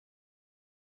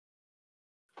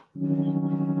It's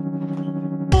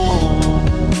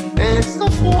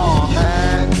the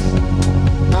foreheads.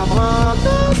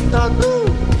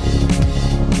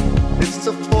 It's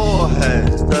the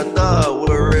foreheads.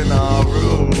 We're in our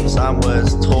rooms and we're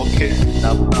talking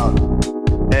about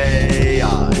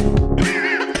AI.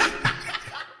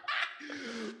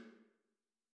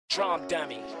 Drum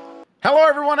dummy. Hello,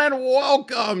 everyone, and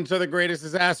welcome to the greatest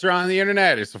disaster on the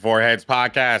internet. It's the Foreheads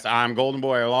Podcast. I'm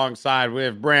Goldenboy alongside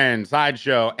with Bren,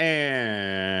 Sideshow,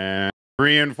 and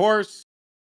Reinforce.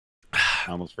 I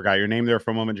almost forgot your name there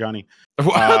for a moment, Johnny.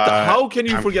 What? How can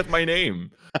you forget my name?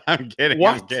 I'm kidding.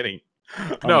 What? I'm kidding.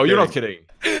 No, you're not kidding.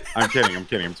 I'm kidding. I'm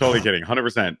totally kidding.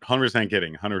 100%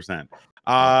 kidding. 100%.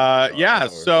 Yeah,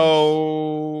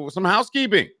 so some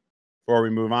housekeeping before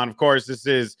we move on. Of course, this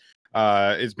is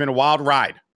it's been a wild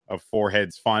ride of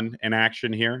Foreheads fun and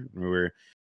action here.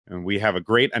 We have a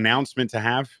great announcement to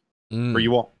have for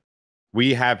you all.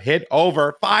 We have hit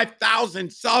over 5,000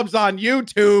 subs on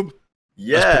YouTube.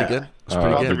 Yeah, that's pretty good. That's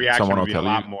pretty good. The reaction Someone will will be a tell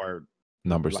lot you. more.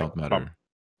 Numbers don't matter.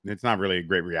 It's not really a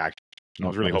great reaction. I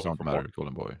was really Numbers hoping don't for more. matter,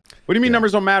 Golden Boy. What do you mean Yeah.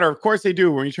 numbers don't matter? Of course they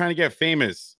do. When you're trying to get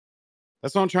famous,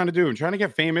 that's what I'm trying to do. I'm trying to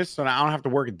get famous so that I don't have to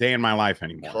work a day in my life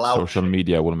anymore. Social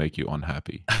media will make you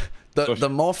unhappy. The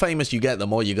more famous you get, the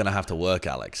more you're going to have to work,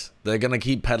 Alex. They're going to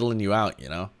keep peddling you out, you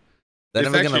know? They're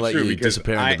It's never going to actually let true you because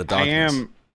disappear into the darkness.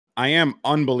 I am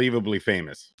unbelievably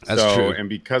famous. That's so, true. And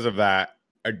because of that,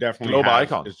 I definitely Global have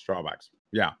icon. its drawbacks.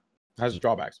 Yeah, it has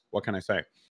drawbacks. What can I say?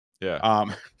 Yeah.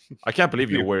 I can't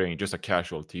believe you're wearing just a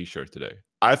casual t-shirt today.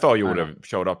 I thought you would have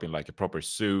showed up in like a proper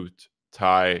suit,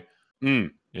 tie,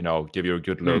 you know, give you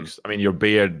good looks. I mean, your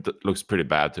beard looks pretty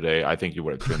bad today. I think you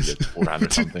would have trimmed it beforehand or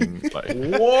something. Like,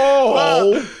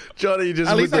 Whoa! Johnny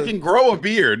just At least I can grow a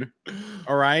beard.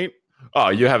 All right. oh,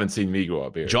 you haven't seen me grow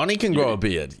a beard. Johnny can grow a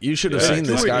beard. You should have Yeah, seen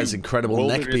this Joey, guy's you incredible rolled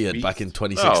neck in his beard back in beast.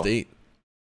 2016.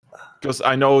 Because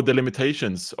I know the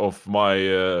limitations of my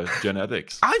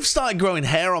genetics. I've started growing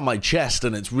hair on my chest,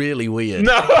 and it's really weird.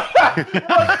 No,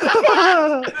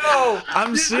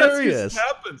 I'm That serious. just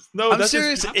happens. No, I'm that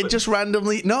serious. Just It just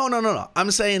randomly. No.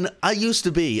 I'm saying I used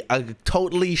to be a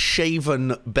totally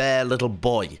shaven, bare little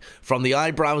boy. From the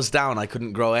eyebrows down, I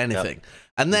couldn't grow anything.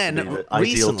 And then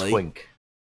Ideal twink.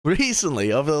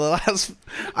 recently, over the last,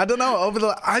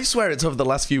 I swear it's over the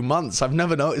last few months. I've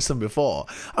never noticed them before.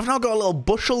 I've now got a little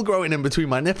bushel growing in between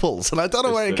my nipples, and I don't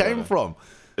know where it came from.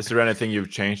 Is there anything you've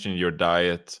changed in your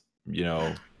diet? You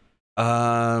know,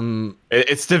 Um,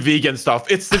 it's the vegan stuff.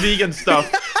 It's the vegan stuff.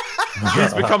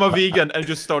 He's become a vegan and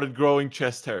just started growing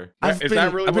chest hair. I've Is been,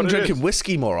 that really I've been what it drinking is?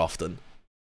 whiskey more often.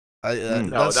 No,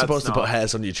 that's supposed to not. put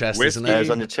hairs on your chest, Whiskey isn't Hairs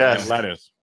it? on your chest. and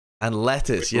lettuce. And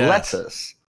lettuce, yeah.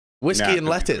 Lettuce. Whiskey Nah, and because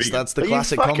lettuce. vegan. That's the Are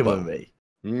classic you fucking combo.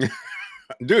 with me?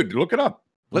 Dude, look it up.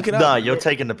 Look it up. Nah, you're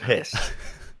taking the piss.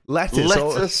 Lettuce.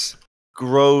 Lettuce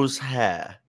grows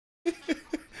hair.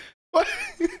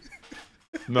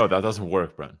 No, that doesn't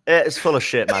work, Bren. It's full of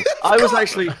shit, man. I was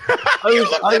actually,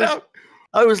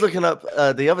 I was looking up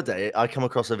the other day. I come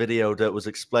across a video that was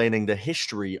explaining the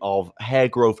history of hair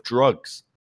growth drugs.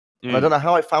 And I don't know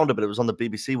how I found it, but it was on the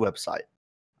BBC website.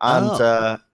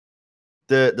 And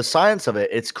the science of it,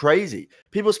 it's crazy.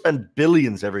 People spend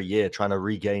billions every year trying to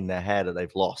regain their hair that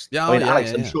they've lost. Yeah, I mean, oh, yeah, Alex,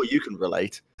 yeah, I'm yeah. sure you can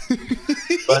relate.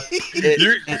 But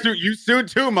You sued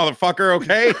too, motherfucker,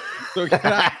 okay? So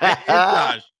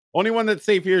gosh. Only one that's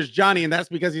safe here is Johnny, and that's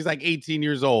because he's like 18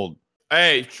 years old.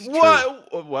 Hey,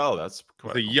 what? Well, that's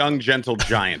He's a young, gentle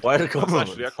giant. why the That's compliment?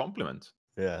 actually a compliment.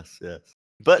 Yes, yes.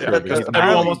 But, Yeah, but because apparently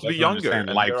everyone wants to be Doesn't younger. understand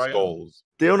And life's here I am. goals.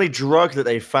 the only drug that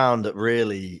they found that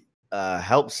really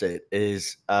helps it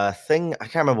is a thing. I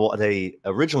can't remember what they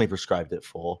originally prescribed it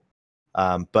for,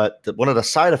 but one of the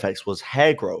side effects was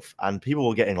hair growth, and people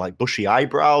were getting like bushy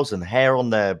eyebrows and hair on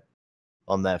their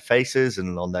faces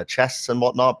and on their chests and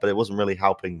whatnot. But it wasn't really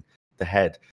helping the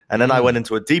head. And then I went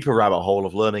into a deeper rabbit hole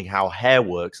of learning how hair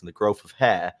works and the growth of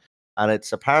hair, and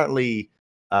it's apparently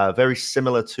very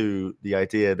similar to the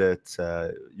idea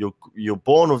that you're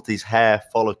born with these hair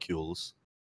follicles.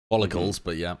 Follicles,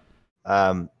 but yeah.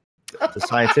 The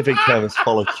scientific term is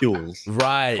follicules.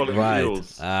 Right.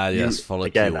 Follicles. Ah, yes,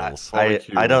 Again, follicles. I don't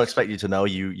Follicles. expect you to know.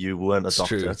 You weren't a That's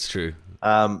doctor. true. That's true.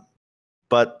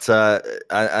 But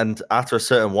and after a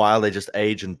certain while, they just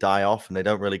age and die off, and they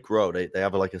don't really grow. They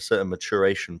have like a certain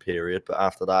maturation period, but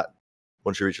after that,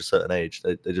 once you reach a certain age,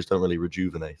 they just don't really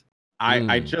rejuvenate.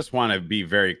 I just want to be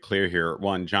very clear here.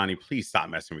 One, Johnny, please stop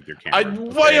messing with your camera.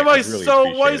 Why am I really so?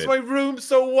 Why appreciate is it. my room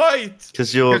so white?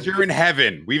 Because you're Because you're in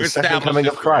heaven. We've the second established coming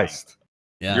this of Christ.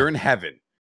 Yeah. You're in heaven.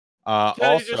 Can I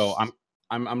Also, just-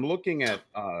 I'm looking at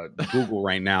Google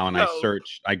right now, and No.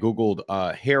 I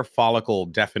googled hair follicle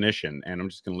definition, and I'm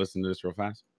just gonna listen to this real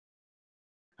fast.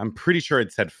 I'm pretty sure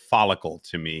it said follicle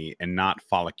to me and not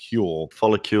follicule.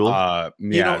 Follicule.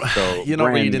 So you're not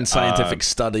Bren, reading scientific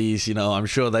studies. I'm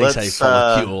sure they say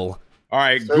follicule. All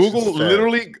right, Google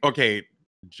literally. Okay,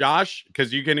 Josh,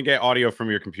 because you're gonna get audio from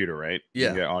your computer, right? Yeah.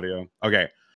 You get audio. Okay,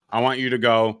 I want you to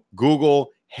go Google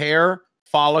hair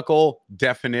follicle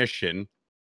definition.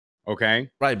 Okay.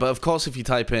 Right, but of course, if you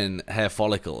type in hair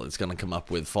follicle, it's going to come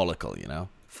up with follicle.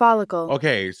 Follicle.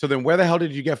 Okay, so then where the hell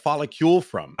did you get follicule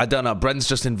from? I don't know. Bren's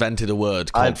just invented a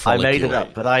word called I follicule. made it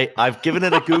up, but I've given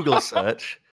it a Google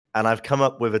search, and I've come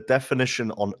up with a definition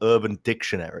on Urban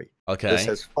Dictionary. Okay. It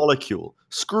says follicule.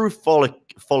 Screw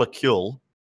follicule.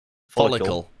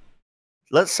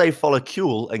 Let's say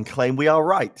follicule and claim we are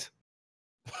right.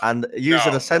 And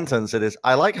using a sentence, it is,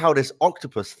 I like how this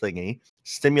octopus thingy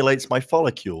stimulates my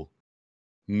follicule.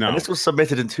 No. And this was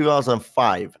submitted in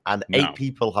 2005, and 8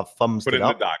 people have thumbs it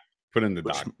up. Put in the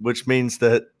doc. Which means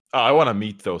that... I want to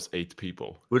meet those 8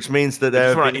 people. Which means that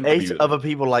there have been 8 other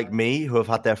people like me who have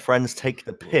had their friends take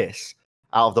the piss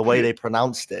out of the way they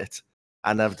pronounced it,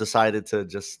 and have decided to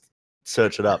just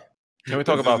search it up. Can we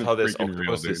talk about how this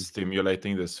octopus is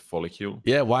stimulating this follicule?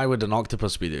 Yeah, why would an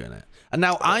octopus be doing it? And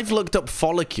now I've looked up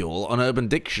follicule on Urban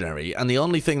Dictionary, and the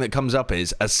only thing that comes up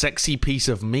is a sexy piece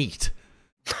of meat.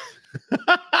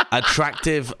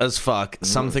 Attractive as fuck,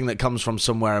 something that comes from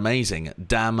somewhere amazing.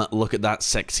 Damn, look at that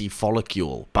sexy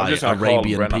follicule by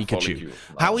Arabian Pikachu.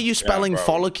 How are you spelling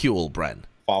follicule, Bren?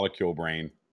 Follicule brain.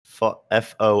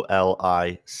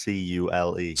 F-O-L-I-C-U-L-E.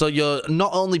 So you're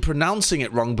not only pronouncing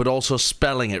it wrong, but also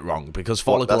spelling it wrong, because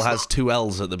follicle has 2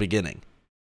 L's at the beginning.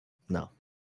 No.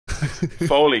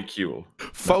 Follicule.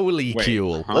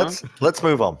 Follicule. Wait, Let's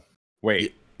move on.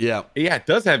 Wait. Yeah. Yeah, it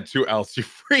does have 2 L's, you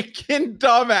freaking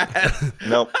dumbass.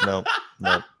 No.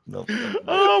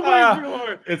 Oh my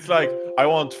lord. It's like, I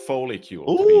want follicule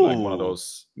to be like one of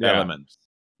those elements.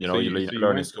 So you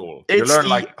learn in school. You learn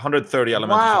like 130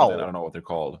 elements. Wow. Or something. I don't know what they're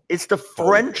called. It's the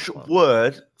French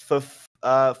word for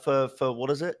what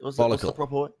is it? What's the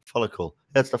proper word? Follicle.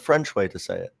 That's the French way to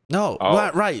say it. No,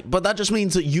 right. But that just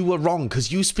means that you were wrong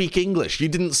because you speak English. You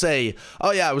didn't say, "Oh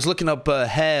yeah, I was looking up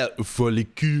hair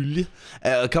follicule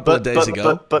a couple of days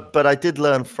ago." But I did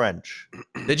learn French.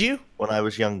 Did you? When I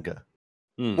was younger.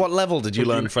 What level did you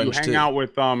learn French you hang out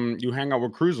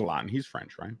with Cruz a lot, and he's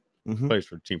French, right? Plays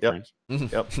for Team France.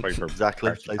 Yep. Plays for exactly.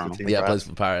 Plays for Team plays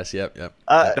for Paris. Yep.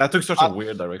 That took such a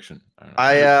weird direction.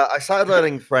 I started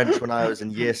learning French when I was in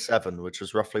year 7, which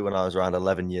was roughly when I was around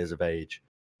 11 years of age.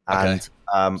 And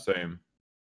same.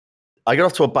 I got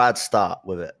off to a bad start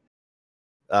with it,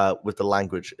 with the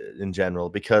language in general,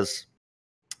 because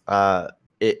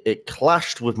it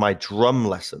clashed with my drum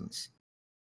lessons.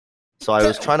 So I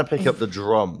was trying to pick up the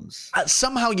drums.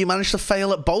 Somehow you managed to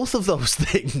fail at both of those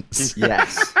things.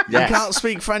 Yes. You can't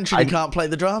speak French and you can't play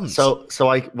the drums. So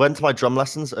I went to my drum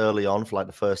lessons early on for like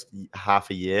the first half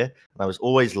a year, and I was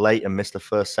always late and missed the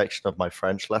first section of my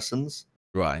French lessons.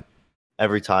 Right.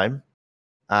 Every time.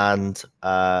 And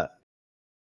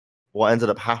what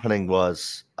ended up happening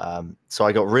was, so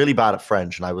I got really bad at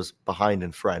French, and I was behind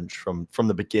in French from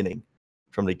the beginning.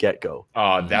 From the get-go.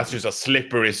 Oh, that's just a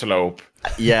slippery slope.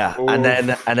 Yeah, and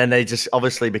then they just,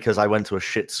 obviously, because I went to a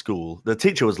shit school. The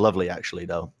teacher was lovely, actually,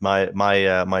 though.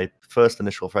 My first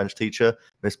initial French teacher,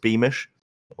 Miss Beamish,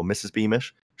 or Mrs.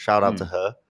 Beamish, shout out to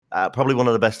her. Probably one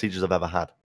of the best teachers I've ever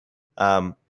had.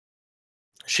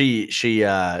 She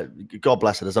God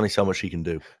bless her, there's only so much she can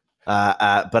do.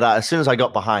 But as soon as I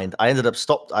got behind, I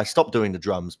stopped doing the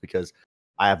drums because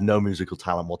I have no musical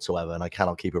talent whatsoever, and I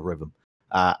cannot keep a rhythm.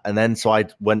 And then so I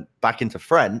went back into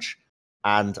French,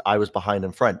 and I was behind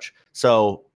in French.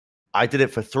 So I did it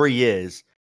for 3 years,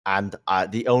 and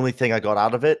the only thing I got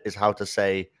out of it is how to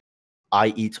say,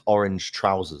 I eat orange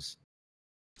trousers.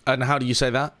 And how do you say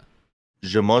that?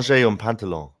 Je mange un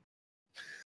pantalon.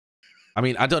 I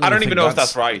mean, I don't even know if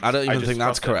that's right. I don't even think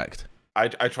that's correct. I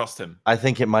trust him. I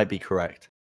think it might be correct.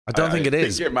 I don't think it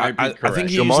is. It might be correct. I think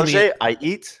je mange, I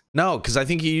eat? No, because I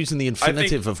think you're using the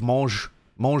infinitive of manger.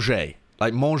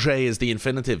 Like manger is the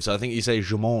infinitive, so I think you say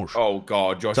je mange. Oh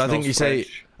God, Josh. So I think you say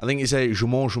je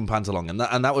mange un pantalon,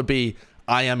 and that would be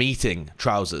I am eating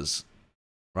trousers,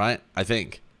 right? I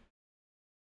think.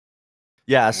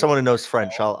 Yeah, as someone who knows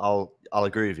French, I'll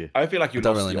agree with you. I feel like you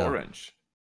don't lost really the know. orange.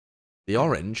 The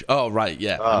orange? Oh right,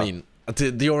 yeah. I mean,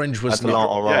 the orange was not.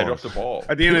 Yeah, I dropped the ball.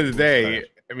 At the end of the day,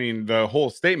 I mean, the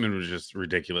whole statement was just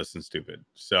ridiculous and stupid.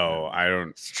 So I don't.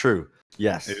 It's true.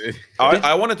 Yes.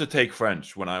 I wanted to take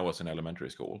French when I was in elementary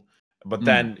school, but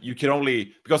then you could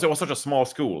only, because it was such a small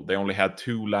school, they only had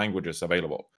 2 languages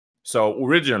available. So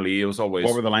originally it was always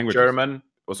What were the languages? German. It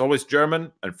was always German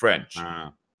and French.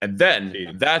 And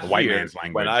then that white year, man's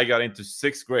language. when I got into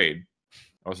 6th grade,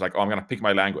 I was like, oh, I'm going to pick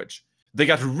my language. They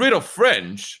got rid of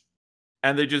French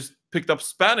and they just picked up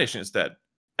Spanish instead.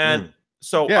 And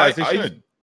so I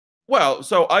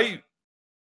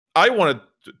wanted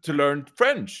to learn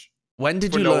French. When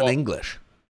did you learn English?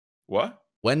 What?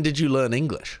 When did you learn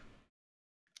English?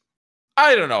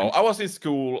 I don't know. I was in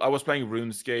school. I was playing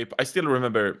RuneScape. I still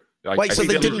remember. Like, wait, so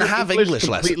they didn't have English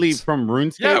lessons? Completely from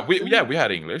RuneScape? Yeah, we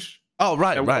had English. Oh,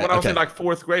 right. When I was in like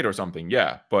 4th grade or something,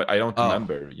 yeah. But I don't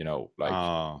remember,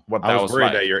 what that I was worried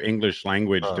like. that your English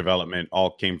language development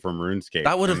all came from RuneScape.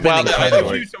 That would have been incredible.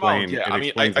 I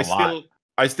mean,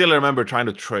 I still remember trying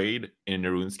to trade in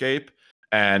RuneScape,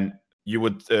 and you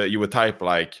would type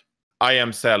like, I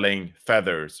am selling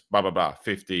feathers, blah blah blah,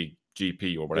 50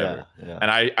 GP or whatever. Yeah. And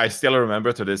I still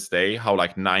remember to this day how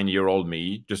like 9-year-old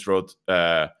me just wrote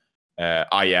I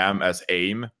am as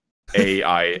aim.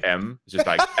 AIM, just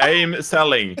like aim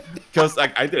selling, because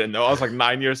like I didn't know. I was like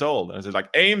 9 years old, and I was just like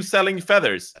aim selling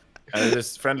feathers. And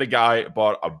this friendly guy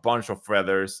bought a bunch of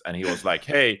feathers, and he was like,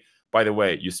 "Hey, by the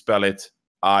way, you spell it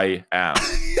I am."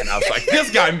 And I was like,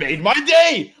 "This guy made my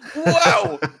day!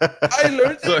 Wow, I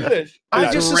learned English."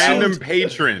 I just random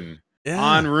patron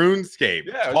on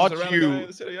RuneScape taught you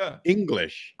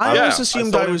English. I always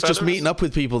assumed I was just meeting up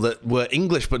with people that were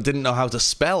English but didn't know how to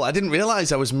spell. I didn't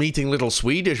realize I was meeting little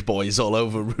Swedish boys all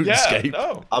over RuneScape. Yeah,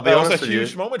 no. I'll be honest was a with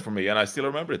huge moment for me, and I still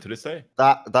remember it to this day.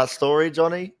 That story,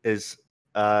 Johnny, is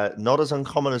not as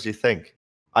uncommon as you think.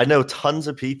 I know tons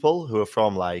of people who are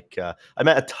from like I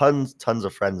met tons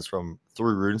of friends through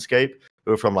RuneScape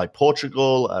who are from like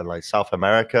Portugal and like South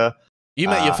America. You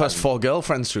met your first 4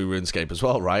 girlfriends through RuneScape as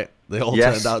well, right? They all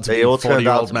turned out to be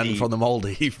 40-year-old men from the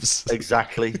Maldives.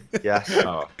 Exactly, yes.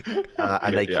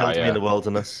 And they killed me in the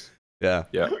wilderness. Yeah.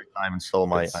 Time and stole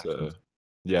my accent.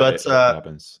 But it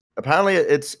happens. Apparently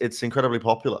it's incredibly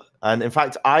popular. And in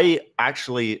fact, I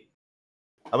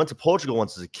went to Portugal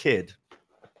once as a kid,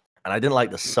 and I didn't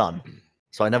like the sun,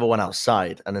 so I never went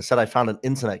outside. And instead I found an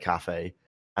internet cafe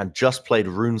and just played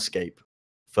RuneScape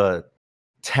for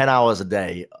 10 hours a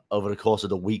day over the course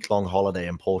of the week-long holiday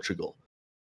in Portugal.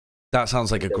 That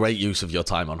sounds like a great use of your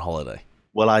time on holiday.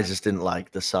 Well, I just didn't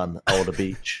like the sun or the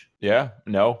beach. Yeah,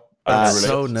 no.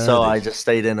 So I just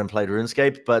stayed in and played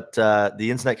RuneScape. But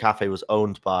the internet cafe was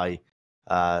owned by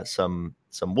some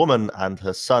woman, and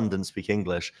her son didn't speak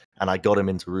English, and I got him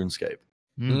into RuneScape.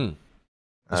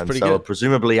 That's and pretty so good.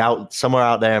 Presumably somewhere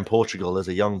out there in Portugal, there's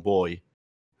a young boy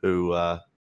who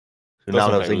now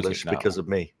knows English because of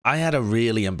me. I had a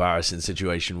really embarrassing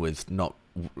situation with not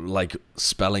like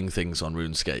spelling things on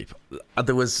RuneScape.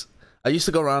 I used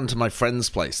to go around to my friend's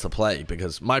place to play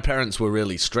because my parents were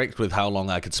really strict with how long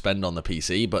I could spend on the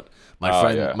PC, but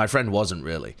my friend wasn't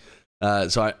really.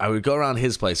 So I would go around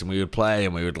his place and we would play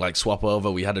and we would like swap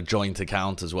over. We had a joint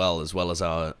account as well as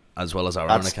our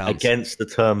own accounts. Against the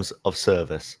terms of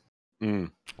service.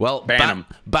 Well, ban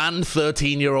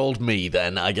 13-year-old me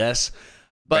then, I guess.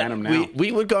 But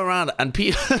we would go around and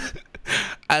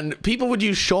people would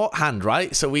use shorthand,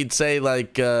 right? So we'd say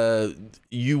like,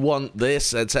 you want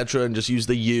this, etc., and just use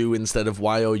the U instead of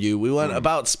Y-O-U. We weren't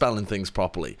about spelling things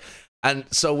properly. And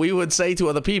so we would say to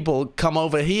other people, come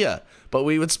over here. But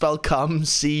we would spell come,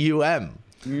 C-U-M.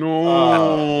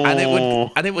 No.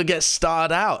 And it would get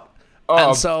starred out.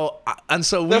 And so we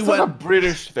that's went, not a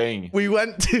British thing. We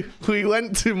went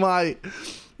to my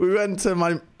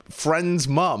friend's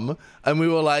mum, and we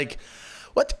were like,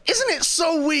 what? Isn't it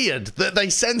so weird that they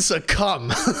censor cum?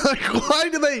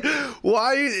 Like,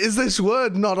 why is this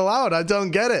word not allowed? I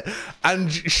don't get it.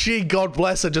 And she, God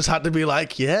bless her, just had to be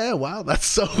like, yeah, wow, that's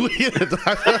so weird.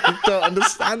 I don't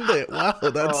understand it. Wow,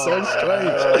 that's so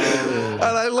strange. And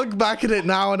I look back at it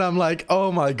now and I'm like,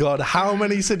 oh my God, how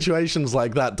many situations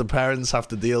like that do parents have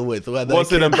to deal with? Where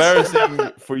was it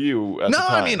embarrassing for you at the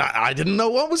time? I mean, I didn't know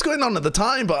what was going on at the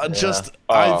time, but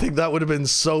I think that would have been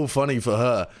so funny for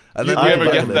her. And you ever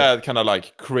get that kind of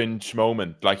like cringe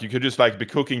moment? Like you could just like be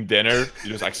cooking dinner,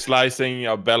 you're just like slicing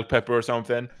a bell pepper or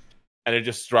something, and it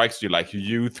just strikes you like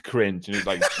youth cringe, and it's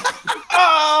like,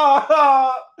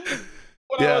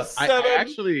 yeah. I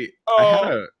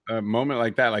had a moment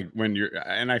like that, like when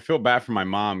and I feel bad for my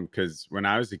mom because when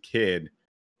I was a kid,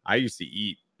 I used to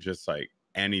eat just like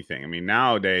anything. I mean,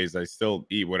 nowadays I still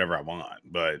eat whatever I want,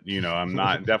 but I'm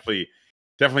not definitely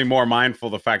more mindful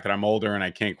of the fact that I'm older and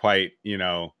I can't quite,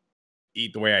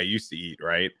 eat the way I used to eat,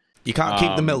 right? You can't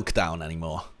keep the milk down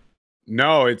anymore.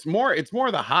 No, it's more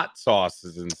the hot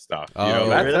sauces and stuff.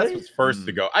 That's what's first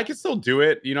to go. I can still do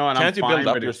it, and can't you build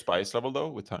up your spice level though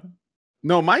with time?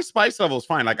 No, my spice level is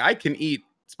fine. Like I can eat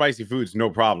spicy foods, no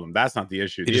problem. That's not the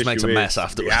issue. He just makes a mess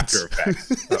afterwards. The after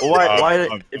effects.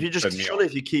 If you just surely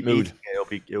if you keep eating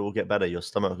it will get better. Your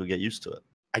stomach will get used to it.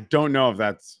 I don't know if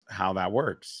that's how that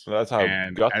works. Well, that's how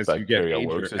gut bacteria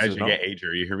works. As you get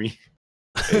ager, you hear me?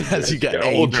 As you get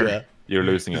older, you're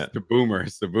losing it. It's the boomer.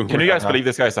 It's the boomer. Can you guys believe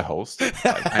this guy's a host?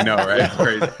 I know, right? It's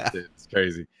crazy. It's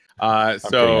crazy.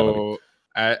 So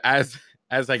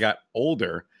as I got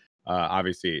older,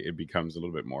 obviously it becomes a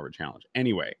little bit more of a challenge.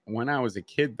 Anyway, when I was a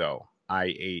kid, though,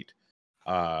 I ate.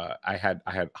 I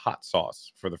had hot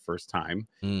sauce for the first time,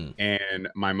 and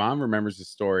my mom remembers the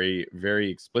story very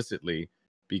explicitly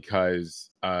because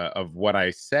of what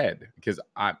I said. Because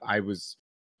I was,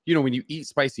 you know, when you eat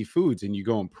spicy foods and you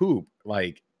go and poop,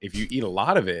 like if you eat a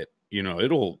lot of it, you know,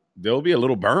 there'll be a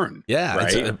little burn. Yeah,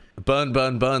 right? It's burn,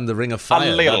 burn, burn, the ring of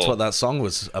fire. That's what that song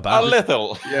was about. A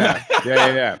little.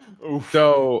 Yeah.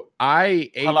 So I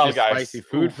ate this spicy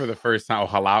food for the first time. Oh,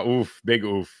 halal, oof, big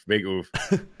oof.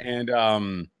 And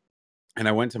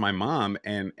I went to my mom,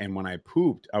 and when I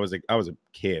pooped, I was a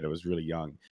kid. I was really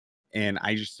young. And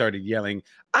I just started yelling,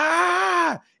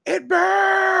 it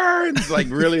burns, like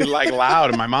really like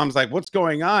loud. And my mom's like, what's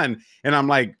going on? And I'm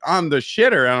like on the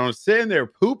shitter, and I'm sitting there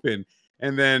pooping.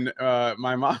 And then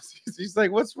my mom, she's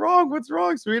like, what's wrong,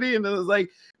 sweetie? And then it was like,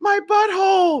 my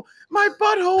butthole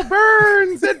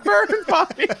burns. It burns,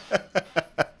 mommy.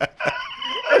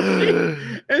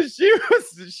 and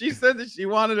she said that she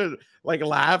wanted to like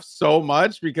laugh so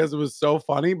much because it was so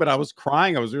funny, but I was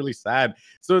crying. I was really sad.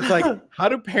 So it's like, how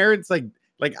do parents like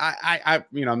I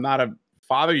you know, I'm not a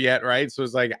father yet, right? So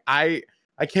it's like I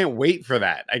can't wait for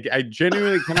that. I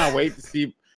genuinely cannot wait to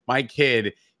see my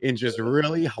kid in just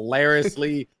really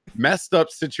hilariously messed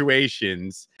up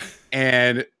situations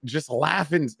and just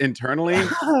laughing internally,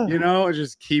 you know,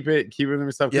 just keep it to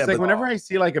myself. It's like whenever I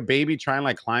see like a baby try and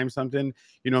like climb something,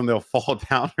 you know, and they'll fall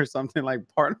down or something, like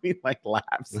part of me like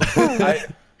laughs.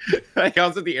 Like I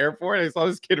was at the airport and I saw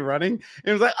this kid running and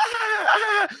it was like,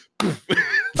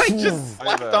 like just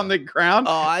slept on the ground.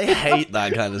 Oh, I hate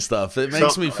that kind of stuff. It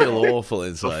makes me feel awful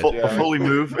inside. Before we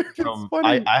move from,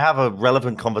 I have a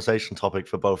relevant conversation topic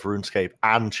for both RuneScape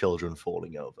and children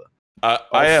falling over.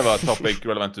 I have a topic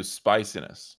relevant to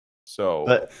spiciness.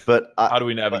 So, but how do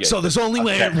we navigate? So there's only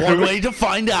one way to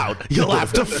find out. You'll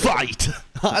have to fight.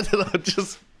 I don't know,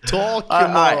 just talk. All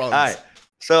right.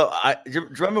 So, do you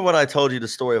remember when I told you the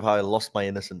story of how I lost my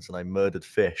innocence and I murdered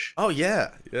fish? Oh, yeah.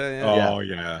 Oh,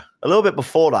 yeah. A little bit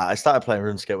before that, I started playing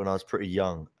RuneScape when I was pretty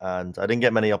young, and I didn't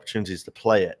get many opportunities to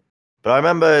play it. But I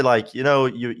remember, like, you know,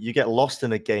 you get lost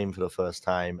in a game for the first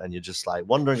time, and you're just, like,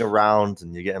 wandering around,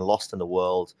 and you're getting lost in the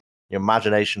world. Your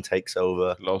imagination takes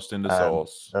over. Lost in the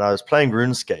sauce. And I was playing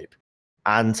RuneScape,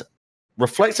 and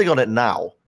reflecting on it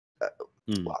now,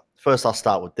 well, first I'll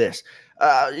start with this.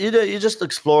 You're just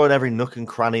exploring every nook and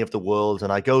cranny of the world,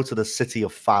 and I go to the city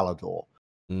of Falador,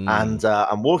 and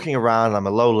I'm walking around. I'm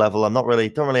a low level. Don't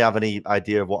really have any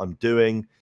idea of what I'm doing.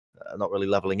 Not really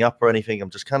leveling up or anything. I'm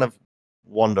just kind of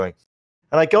wandering,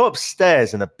 and I go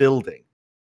upstairs in a building,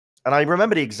 and I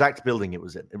remember the exact building it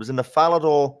was in. It was in the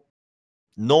Falador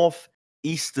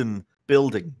northeastern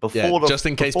building. Just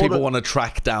in case people want to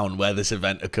track down where this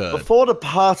event occurred. Before the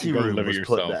party room was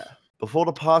put there. Before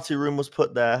the party room was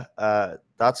put there,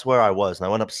 that's where I was, and I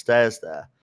went upstairs there.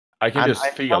 I can just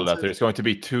feel that there's going to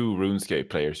be 2 RuneScape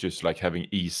players just like having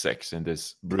E6 in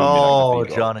this room. Oh,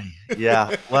 Johnny.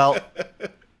 Yeah. Well,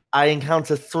 I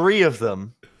encountered 3 of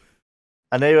them,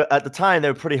 and they were, at the time,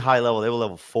 they were pretty high level. They were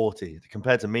level 40.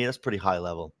 Compared to me, that's pretty high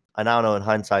level. I now know in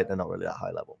hindsight, they're not really that high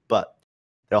level, but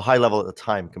they were high level at the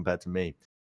time compared to me.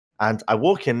 And I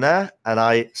walk in there, and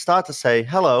I start to say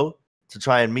hello to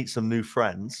try and meet some new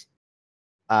friends.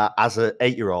 As an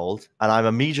 8-year-old, and I'm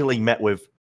immediately met with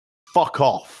 "fuck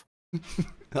off."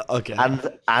 Okay.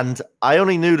 And I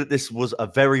only knew that this was a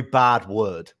very bad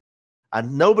word,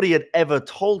 and nobody had ever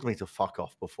told me to fuck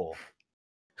off before.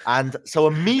 And so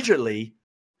immediately,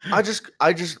 I just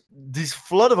this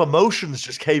flood of emotions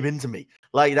just came into me,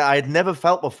 like that I had never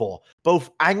felt before. Both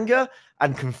anger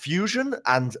and confusion,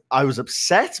 and I was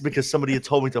upset because somebody had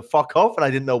told me to fuck off, and I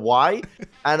didn't know why.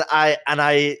 And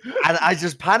I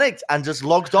just panicked and just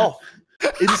logged off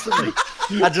instantly.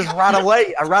 I just ran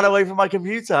away. I ran away from my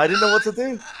computer. I didn't know what to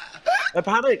do. I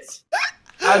panicked,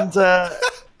 and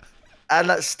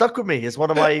that stuck with me as one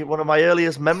of my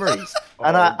earliest memories.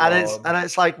 And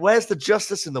it's like, where's the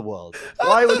justice in the world?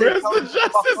 Why would Where's the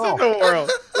justice in the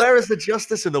world? Where is the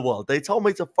justice in the world? They told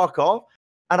me to fuck off,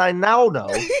 and I now know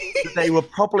that they were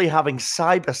probably having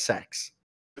cyber sex.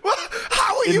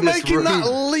 How are you making that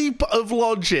leap of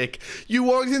logic? You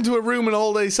walked into a room and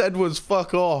all they said was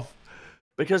 "fuck off."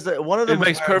 Because one of them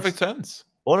makes perfect sense.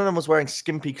 One of them was wearing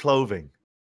skimpy clothing.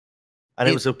 And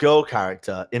it was a girl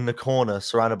character in the corner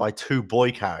surrounded by 2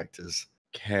 boy characters.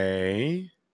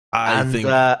 Okay. I think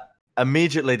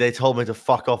immediately they told me to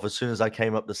fuck off as soon as I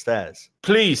came up the stairs.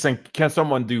 Please, and can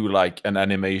someone do like an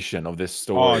animation of this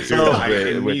story? Oh, dude,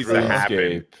 it needs to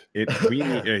happen.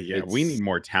 We need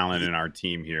more talent in our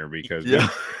team here because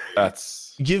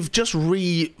you've just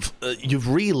you've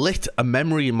relit a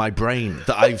memory in my brain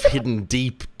that I've hidden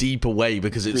deep away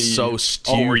because it's so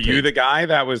stupid. Oh, were you the guy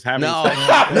that was having sex?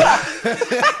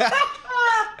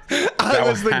 I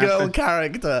was the girl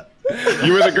character.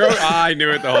 You were the girl? I knew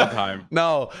it the whole time.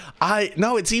 No,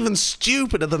 it's even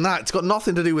stupider than that. It's got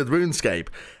nothing to do with RuneScape.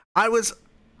 I was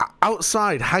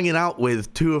outside hanging out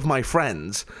with 2 of my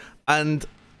friends, and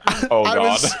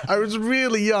I was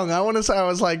really young. I want to say I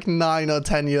was like 9 or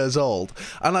 10 years old,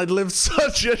 and I'd lived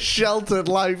such a sheltered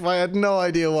life. I had no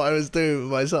idea what I was doing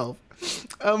with myself.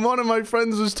 And one of my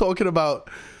friends was talking about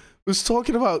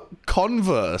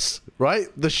Converse, right?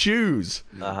 The shoes.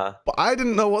 But I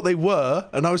didn't know what they were,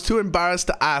 and I was too embarrassed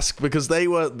to ask because there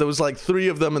was like 3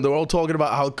 of them, and they were all talking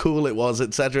about how cool it was,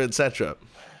 etc., etc.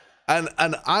 And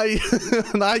I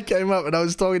came up and I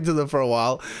was talking to them for a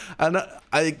while, and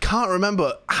I can't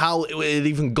remember how it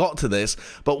even got to this,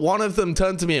 but one of them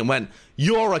turned to me and went,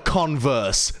 "You're a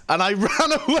Converse," and I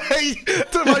ran away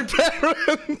to my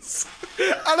parents.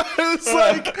 And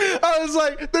I was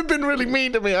like, they've been really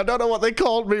mean to me. I don't know what they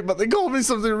called me, but they called me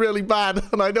something really bad,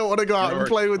 and I don't want to go out and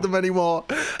play with them anymore.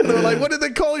 And they were like, "What did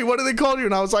they call you? What did they call you?"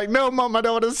 And I was like, "No, Mom, I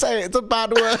don't want to say it. It's a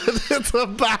bad word. It's a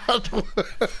bad word."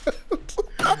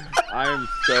 I am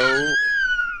so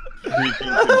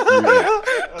freaking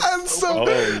confused.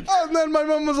 And then my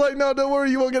mum was like, "No, don't worry,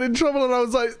 you won't get in trouble." And I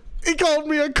was like, "He called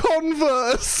me a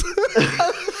Converse."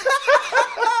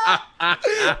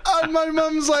 And my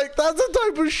mum's like, "That's a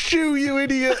type of shoe, you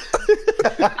idiot.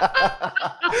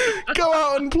 Go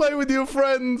out and play with your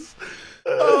friends."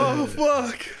 Oh,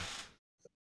 fuck.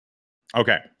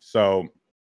 Okay, so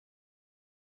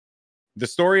the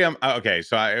story okay,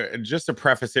 so just to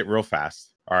preface it real fast.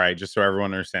 All right, just so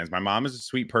everyone understands. My mom is a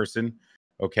sweet person,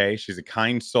 okay? She's a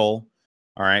kind soul,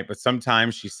 all right? But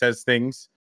sometimes she says things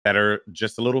that are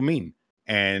just a little mean.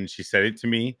 And she said it to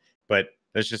me, but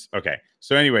that's just, okay.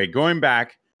 So anyway, going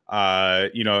back,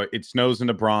 you know, it snows in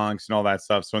the Bronx and all that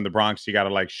stuff. So in the Bronx, you got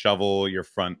to like shovel your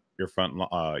front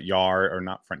yard, or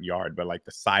not front yard, but like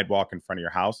the sidewalk in front of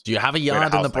your house. Do you have a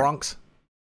yard in the Bronx?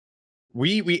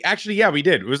 We actually, yeah, we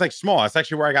did. It was like small. That's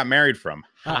actually where I got married from.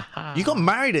 You got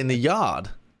married in the yard?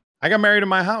 I got married in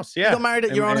my house, yeah. You got married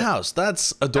at your own house?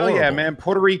 That's adorable. Oh, yeah, man.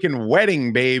 Puerto Rican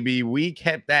wedding, baby. We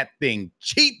kept that thing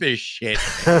cheap as shit.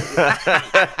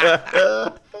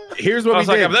 Here's what we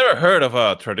did. I've never heard of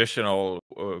a traditional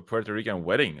Puerto Rican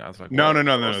wedding. I was like, no.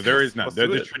 There is none.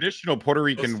 The traditional Puerto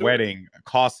Rican wedding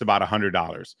costs about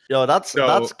 $100. Yo, that's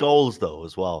goals, though,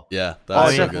 as well. Yeah,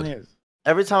 that's so definitely good. is.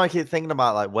 Every time I keep thinking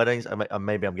about like weddings,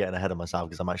 maybe I'm getting ahead of myself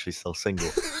because I'm actually still single.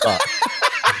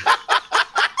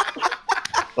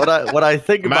 But when I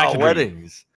think about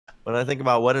weddings,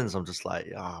 I'm just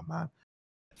like, oh man,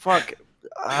 fuck.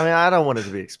 I mean, I don't want it to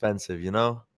be expensive, you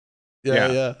know?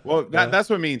 Yeah. Well, that's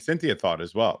what me and Cynthia thought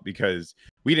as well, because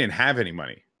we didn't have any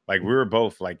money. Like, we were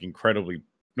both like incredibly,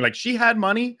 like, she had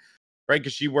money, right?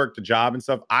 Because she worked a job and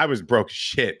stuff. I was broke as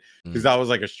shit because I was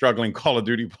like a struggling Call of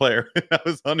Duty player. I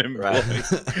was unemployed.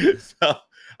 Right. So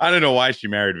I don't know why she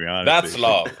married me, honestly. That's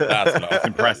love. That's love. It's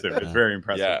impressive. It's very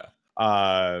impressive. Yeah.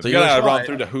 So you gotta run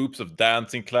through the hoops of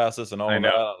dancing classes and all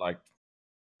that. Like,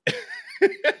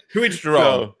 to each their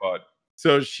own. But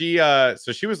so she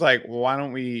was like, well, why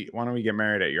don't we get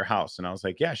married at your house? And I was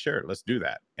like, yeah, sure, let's do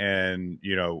that. And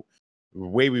you know, the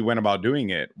way we went about doing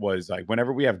it was like,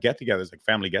 whenever we have get-togethers, like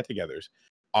family get-togethers,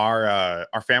 our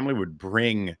family would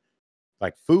bring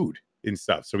like food and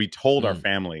stuff. So we told our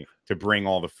family to bring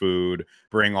all the food,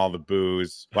 bring all the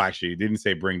booze. Well, actually, didn't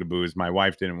say bring the booze. My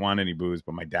wife didn't want any booze,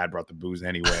 but my dad brought the booze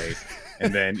anyway.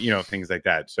 And then, you know, things like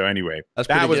that. So anyway,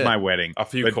 that was my wedding. A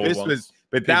few cold ones.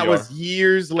 But that was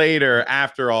years later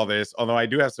after all this. Although I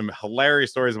do have some hilarious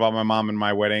stories about my mom and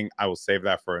my wedding. I will save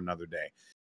that for another day.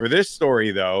 For this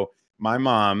story, though, my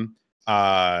mom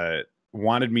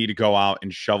wanted me to go out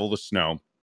and shovel the snow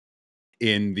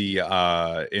in the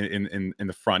in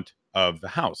the front of the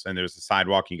house. And there's a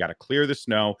sidewalk. You got to clear the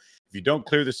snow. If you don't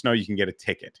clear the snow, you can get a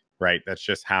ticket, right? That's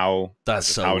just how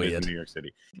so weird. It is in New York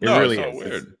City. It really is.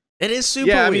 Weird. It is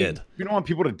super weird. Mean, you don't want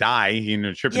people to die, you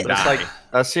know, trip and die. It's like,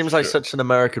 that seems like such an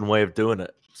American way of doing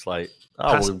it. It's like,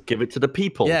 we'll give it to the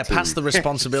people. Yeah, pass the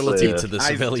responsibility to the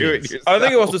civilians. I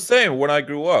think it was the same when I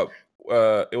grew up.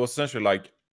 It was essentially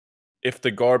like, if the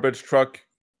garbage truck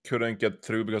couldn't get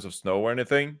through because of snow or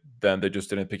anything, then they just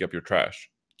didn't pick up your trash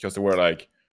because they were like,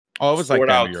 oh, it was like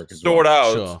that in New York as well. Sort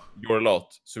out Sure. your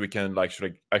lot so we can like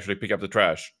actually pick up the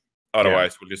trash.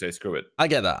 Otherwise, we'll just say screw it. I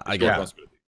get that. I get that.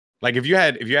 Like if you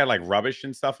had like rubbish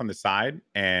and stuff on the side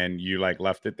and you like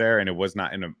left it there and it was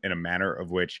not in a manner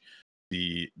of which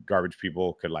the garbage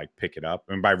people could like pick it up.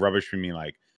 And by rubbish we mean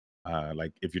like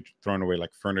if you're throwing away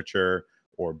like furniture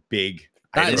or big.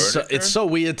 That is it's so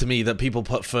weird to me that people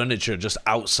put furniture just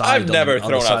outside. I've never on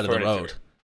thrown the side out of the furniture. road.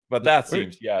 But that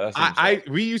seems,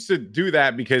 we used to do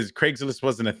that because Craigslist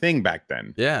wasn't a thing back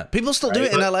then. Yeah, people still do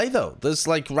it in LA though. There's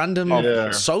like random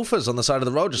sofas on the side of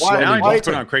the road. Just Why slowly put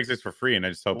it on Craigslist for free? And I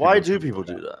just hope. Why do people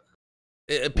do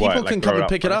that? People can come and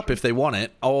pick it up if they want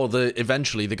it, or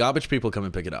eventually the garbage people come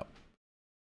and pick it up.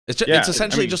 It's just, it's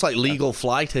essentially just like legal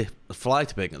fly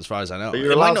tipping, as far as I know.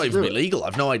 It might not even be legal.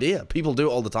 I've no idea. People do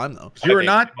it all the time though. You're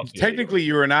not technically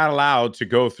you are not allowed to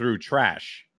go through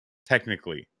trash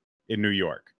technically in New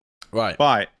York. Right.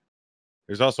 But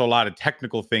there's also a lot of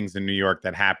technical things in New York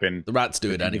that happen. The rats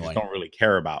do it anyway. Just don't really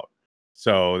care about.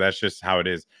 So that's just how it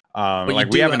is. Like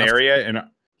we have an area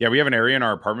in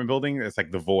our apartment building that's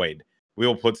like the void. We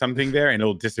will put something there and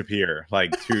it'll disappear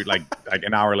like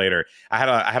an hour later. I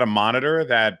had a monitor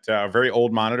a very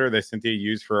old monitor that Cynthia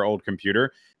used for her old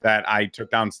computer that I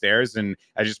took downstairs and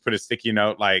I just put a sticky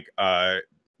note like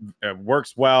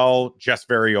works well, just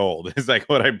very old. It's like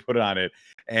what I put on it.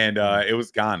 And it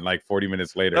was gone like 40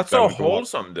 minutes later. That's so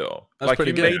wholesome though. That's like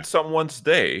you good. made someone's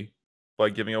day by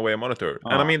giving away a monitor.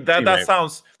 And I mean that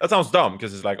sounds dumb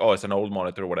because it's like, oh, it's an old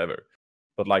monitor or whatever.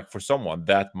 But like for someone,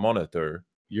 that monitor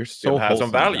has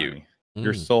some value. Johnny.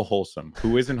 You're so wholesome.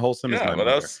 Who isn't wholesome? Yeah, but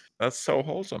that's so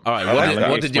wholesome. All right,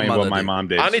 what did your mother do? Mom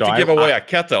did. I need to give away a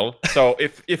kettle. So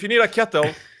if you need a kettle,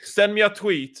 send me a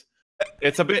tweet.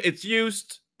 It's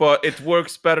used, but it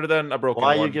works better than a broken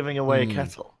one. Why are you giving away a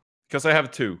kettle? Because I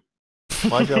have two.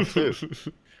 Why do you have two?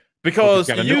 Because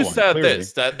you said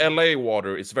this, that LA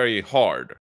water is very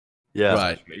hard. Yeah.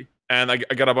 Right. And I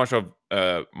got a bunch of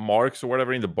marks or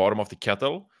whatever in the bottom of the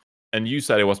kettle. And you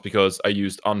said it was because I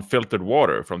used unfiltered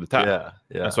water from the tap.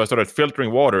 Yeah. And so I started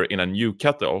filtering water in a new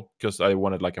kettle because I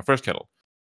wanted like a fresh kettle.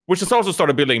 Which has also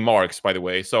started building marks, by the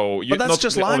way. So but that's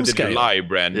just lime scale. Lie,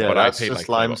 Bren, yeah, but that's I paid just like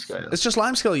lime scale. It's just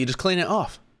lime scale. You just clean it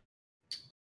off.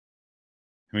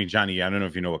 I mean, Johnny, I don't know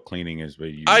if you know what cleaning is, but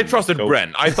I trusted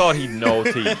Bren. I thought he'd know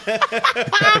tea.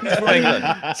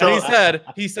 So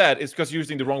he said it's because you're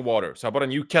using the wrong water. So I bought a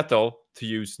new kettle to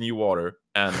use new water,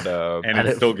 and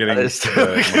it's still getting.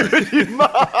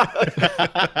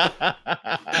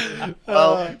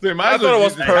 Well, I thought it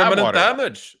was permanent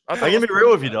damage. I'm gonna be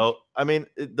real with you though. I mean,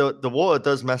 the water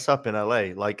does mess up in LA.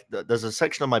 Like, there's a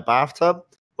section of my bathtub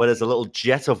where there's a little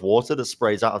jet of water that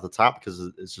sprays out of the tap because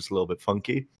it's just a little bit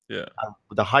funky. Yeah.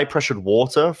 The high pressured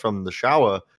water from the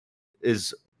shower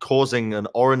is causing an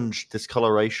orange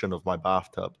discoloration of my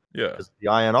bathtub. Yeah. Because the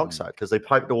iron oxide, because they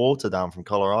pipe the water down from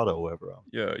Colorado or wherever else.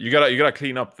 Yeah, you gotta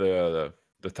clean up the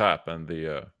tap and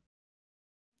the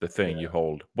thing you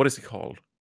hold. What is it called?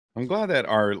 I'm glad that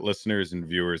our listeners and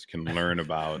viewers can learn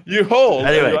about you hold.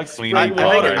 Anyway, like cleaning I think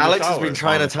water Alex has been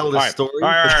trying to tell this story. All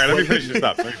right. Let me finish this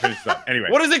up. Anyway,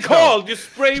 what is it called? You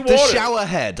spray water. The shower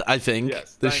head, I think.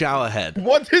 Yes, the shower head.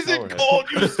 What is it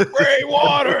called? You spray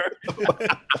water.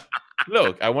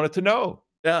 Look, I wanted to know.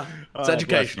 Yeah, it's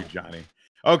educational, Johnny.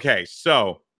 Okay,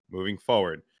 so moving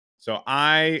forward. So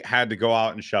I had to go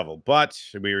out and shovel, but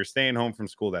we were staying home from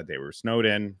school that day. We were snowed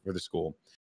in for the school.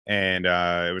 And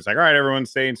it was like, all right, everyone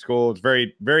stay in school. It's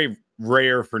very, very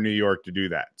rare for New York to do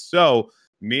that. So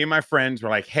me and my friends were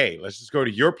like, hey, let's just go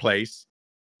to your place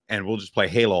and we'll just play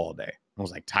Halo all day. I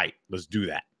was like, tight, let's do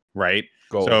that. Right.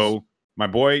 Goals. So my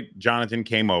boy Jonathan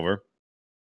came over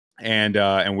and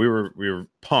we were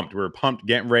pumped. We were pumped,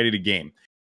 getting ready to game.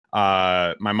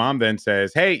 My mom then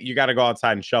says, hey, you got to go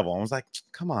outside and shovel. I was like,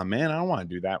 come on, man, I don't want to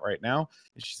do that right now.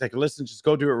 And she's like, listen, just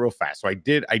go do it real fast. So I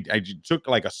did. I took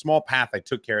like a small path. I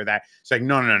took care of that. She's like,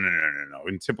 no.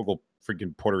 In typical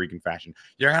freaking Puerto Rican fashion,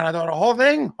 you're gonna do the whole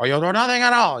thing or you'll do nothing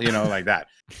at all, like that.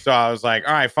 So I was like,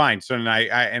 all right, fine. So then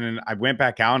I went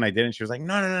back out and I did it. And she was like,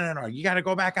 no. You got to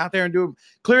go back out there and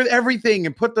clear everything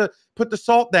and put the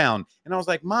salt down. And I was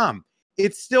like, Mom,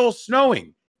 it's still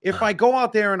snowing. If I go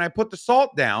out there and I put the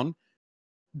salt down,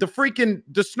 the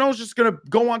snow's just going to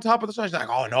go on top of the snow. She's like,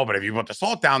 oh, no, but if you put the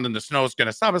salt down, then the snow's going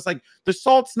to stop. It's like the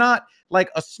salt's not like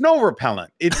a snow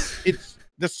repellent. It's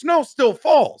the snow still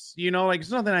falls, like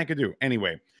there's nothing I could do.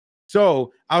 Anyway,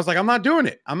 so I was like, I'm not doing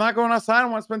it. I'm not going outside. I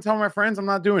want to spend time with my friends. I'm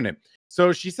not doing it.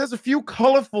 So she says a few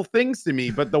colorful things to me,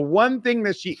 but the one thing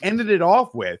that she ended it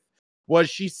off with was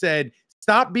she said,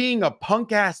 stop being a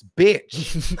punk ass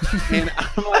bitch. And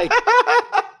I'm like,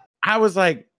 I was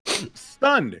like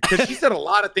stunned because she said a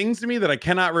lot of things to me that I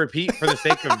cannot repeat for the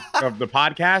sake of the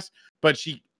podcast, but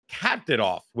she capped it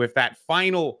off with that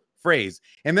final phrase.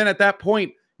 And then at that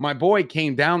point, my boy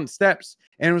came down the steps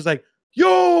and was like,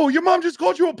 yo, your mom just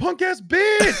called you a punk ass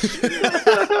bitch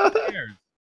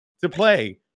to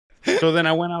play. So then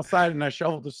I went outside and I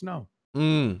shoveled the snow.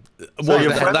 So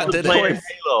your friend that was did playing it.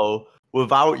 Halo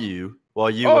without you while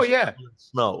you were shoveling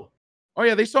snow. Oh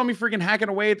yeah, they saw me freaking hacking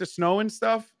away at the snow and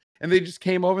stuff, and they just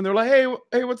came over and they were like,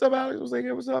 hey, what's up, Alex? I was like,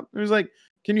 hey, what's up? It was like,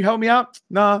 can you help me out?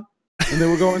 Nah. And they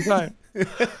would go inside.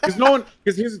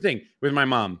 Because here's the thing with my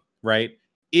mom, right?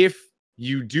 If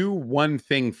you do one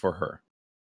thing for her,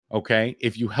 okay,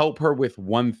 if you help her with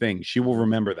one thing, she will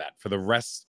remember that for the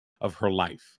rest of her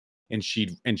life. And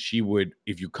she would,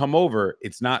 if you come over,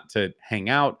 it's not to hang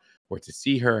out or to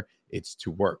see her, it's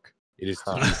to work. It is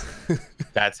to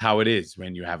that's how it is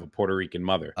when you have a Puerto Rican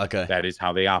mother. Okay. That is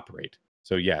how they operate.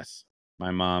 So yes,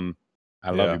 my mom,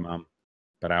 I love you, Mom.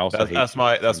 But I also hate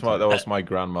that was my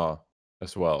grandma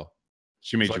as well.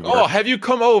 She made you like, work. oh, have you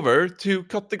come over to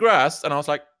cut the grass? And I was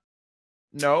like,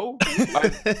 no,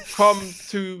 I've come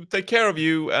to take care of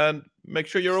you and make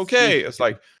sure you're okay. It's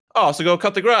like, oh, so go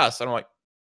cut the grass. And I'm like,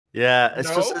 yeah,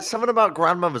 it's something about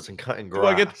grandmothers and cutting grass. do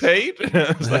I get paid?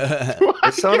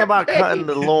 It's something about cutting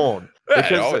the lawn.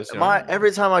 Because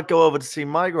every time I'd go over to see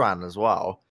my gran as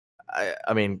well,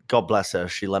 I mean, God bless her,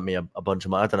 she lent me a bunch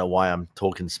of money. I don't know why I'm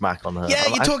talking smack on her. Yeah,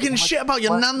 you're talking shit about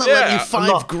your nan that lent you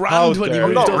 $5,000 when you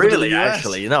moved not over really, to the US.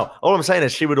 actually. All I'm saying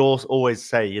is she would always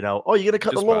say, oh, you're going to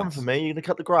cut the lawn for me? You're going to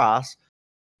cut the grass?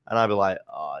 And I'd be like,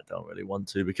 oh, I don't really want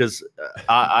to because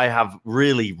I have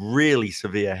really, really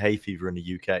severe hay fever in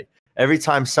the UK. Every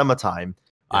time summertime,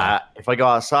 if I go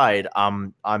outside,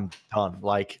 I'm done.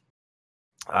 Like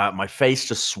my face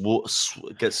just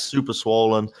gets super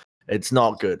swollen. It's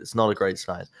not good. It's not a great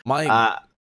sign.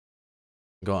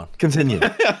 Go on. Continue.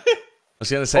 I was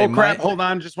going to say, oh, crap. Hold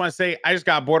on. Just want to say, I just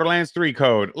got Borderlands 3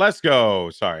 code. Let's go.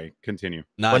 Sorry. Continue.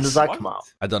 Nice. When does that come out?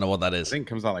 I don't know what that is. I think it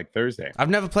comes out like Thursday. I've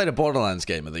never played a Borderlands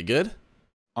game. Are they good?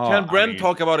 Can Bren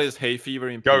talk about his hay fever?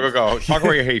 In go. Talk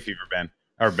about your hay fever, Ben.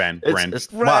 Or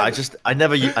Bren. Well, I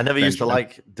never used to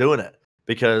like doing it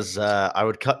because I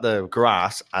would cut the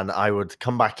grass and I would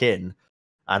come back in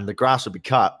and the grass would be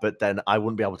cut, but then I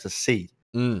wouldn't be able to see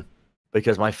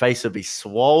because my face would be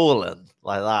swollen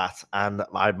like that, and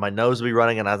my nose would be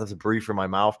running, and I'd have to breathe through my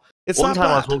mouth. One time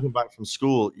I was walking back from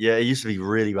school. Yeah, it used to be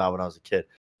really bad when I was a kid.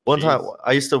 One time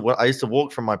I used to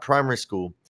walk from my primary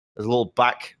school. There's a little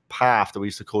back path that we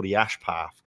used to call the ash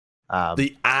path.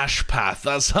 The ash path.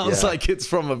 That sounds like it's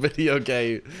from a video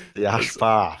game. The ash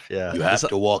path. Yeah, you have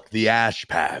to walk the ash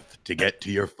path to get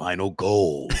to your final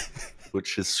goal.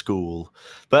 Which is school,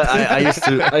 but I used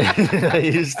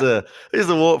to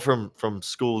walk from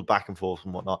school back and forth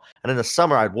and whatnot. And in the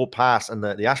summer, I'd walk past, and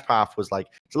the ash path was like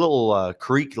it's a little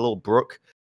creek, a little brook,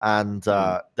 and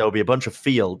there would be a bunch of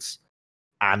fields.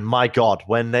 And my God,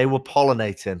 when they were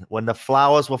pollinating, when the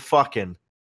flowers were fucking,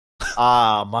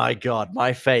 my God,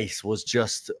 my face was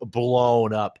just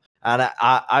blown up. And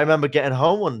I remember getting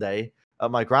home one day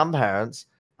at my grandparents,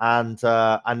 and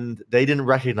they didn't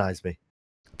recognize me.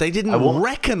 They didn't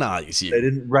recognize you. They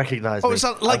didn't recognize me. Oh, it's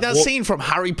like that scene from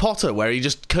Harry Potter where he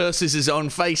just curses his own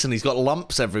face and he's got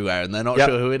lumps everywhere and they're not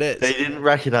sure who it is. They didn't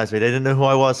recognize me. They didn't know who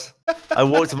I was. I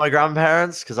walked to my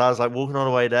grandparents because I was like walking on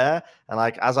the way there, and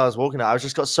like as I was walking, I was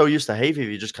just got so used to hay fever,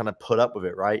 you just kind of put up with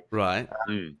it, right? Right.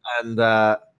 And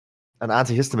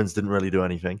antihistamines didn't really do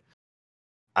anything.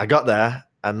 I got there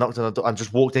and knocked on the door and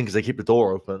just walked in because they keep the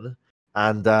door open.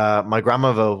 And my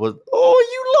grandmother was, "Oh,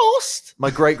 you lost!"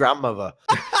 My great grandmother.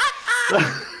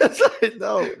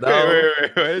 No.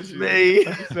 Wait. Me.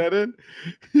 She said it.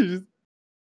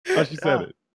 How she said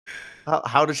it?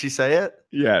 How did she say it?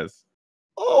 Yes.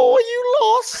 Oh, you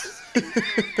lost.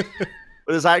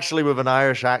 But it's actually with an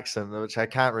Irish accent, which I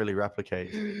can't really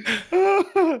replicate.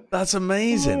 That's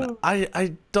amazing.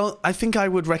 I think I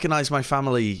would recognize my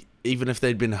family even if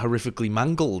they'd been horrifically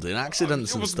mangled in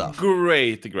accidents and stuff.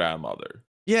 Great grandmother.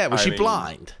 Yeah, was she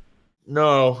blind?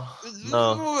 No.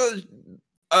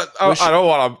 I don't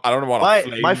want to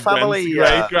flame my family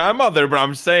great grandmother, but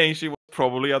I'm saying she was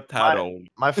probably a tad old.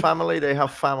 My family, they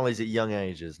have families at young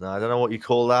ages. Now I don't know what you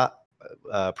call that.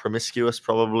 Promiscuous,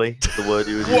 probably is the word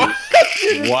you would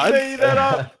use. What? Say that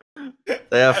up.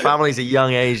 They have families at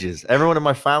young ages. Everyone in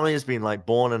my family has been like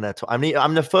born in their.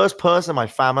 I'm the first person in my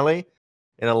family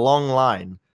in a long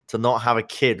line to not have a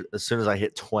kid as soon as I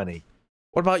hit 20.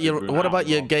 What about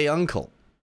your gay uncle?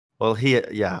 Well,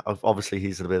 obviously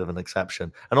he's a bit of an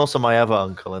exception, and also my other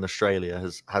uncle in Australia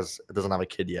doesn't have a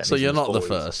kid yet. So you're not the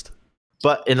first.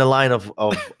 But in a line of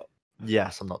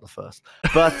yes, I'm not the first.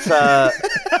 But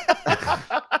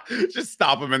just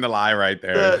stop him in the lie right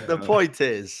there. The point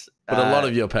is, but a lot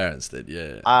of your parents did,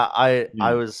 yeah. I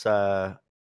was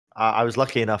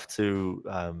lucky enough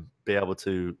to be able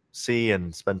to see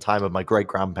and spend time with my great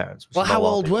grandparents. Well, how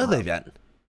old were they then?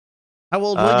 How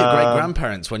old were your great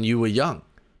grandparents when you were young?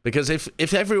 Because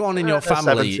if everyone in your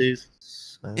family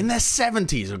 70s, in their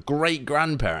 70s, a great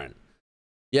grandparent.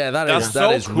 Yeah, that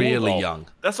is cool, really though. young.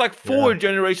 That's like 4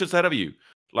 generations ahead of you.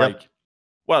 Like,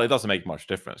 well, it doesn't make much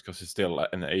difference because it's still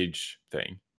an age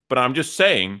thing. But I'm just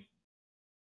saying,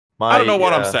 I don't know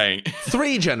what I'm saying.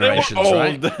 3 generations,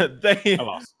 right? I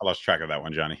lost track of that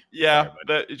one, Johnny. Yeah,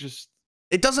 sorry,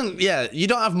 it doesn't. Yeah, you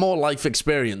don't have more life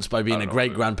experience by being a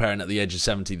great grandparent at the age of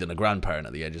 70 than a grandparent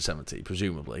at the age of 70,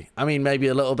 presumably. I mean, maybe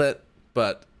a little bit,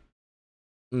 but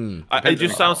it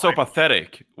just sounds so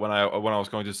pathetic when I was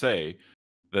going to say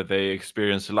that they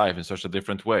experience life in such a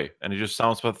different way, and it just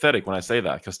sounds pathetic when I say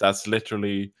that because that's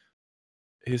literally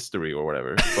history or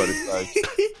whatever. But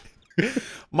it's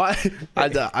like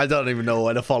I don't even know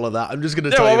where to follow that. I'm just gonna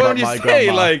tell you about my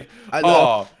grandma. Like,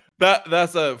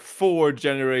 that's a 4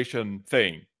 generation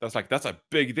thing. That's a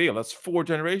big deal. That's 4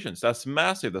 generations. That's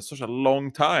massive. That's such a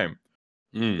long time.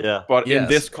 Yeah, but in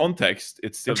this context,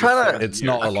 it's still it's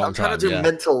not a long time. I'm trying to do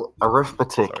mental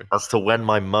arithmetic as to when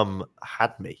my mum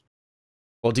had me.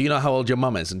 Well, do you know how old your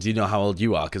mum is, and do you know how old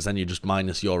you are? Because then you just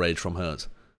minus your age from hers.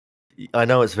 I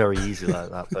know it's very easy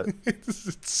like that, but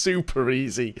it's super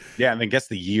easy. Yeah, and then guess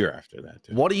the year after that.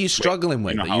 Too. What are you struggling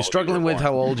with? Are you struggling with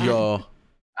how old your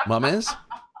mum is?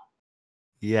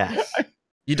 Yes.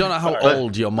 You don't know how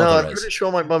old your mother is? I'm pretty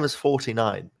sure my mum is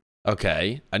 49.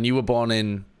 Okay, and you were born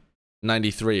in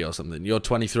 93 or something. You're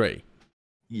 23.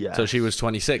 Yeah. So she was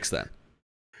 26 then.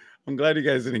 I'm glad you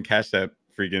guys didn't catch that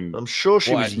freaking. I'm sure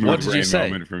she was. What did you say?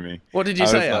 Moment for me. What did you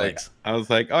say, Alex? I was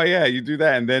like, oh yeah, you do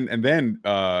that, and then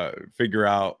figure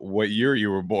out what year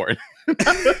you were born. You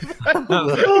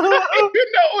know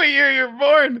what year you're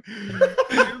born.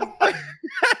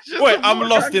 Wait, I'm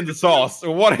lost in the sauce.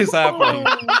 What is happening?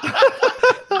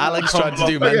 Alex tried to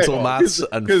do mental maths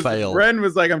and failed. Bren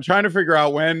was like, I'm trying to figure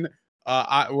out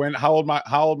how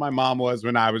old my mom was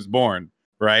when I was born,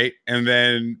 right? And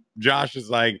then Josh is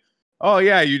like, oh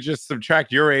yeah, you just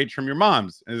subtract your age from your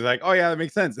mom's. And it's like, oh yeah, that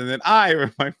makes sense. And then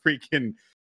with my freaking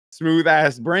smooth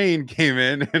ass brain came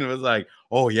in and was like,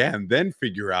 oh yeah, and then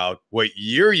figure out what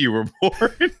year you were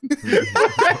born.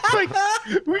 Like,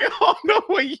 we all know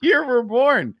what year we're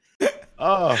born.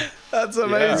 Oh, that's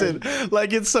amazing. Yeah.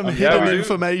 Like it's some hidden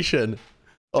information.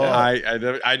 Oh.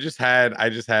 Yeah, I just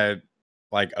had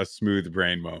like a smooth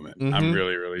brain moment. I'm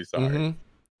really, really sorry.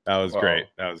 That was great.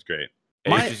 That was great.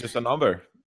 Age is just a number.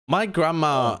 My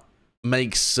grandma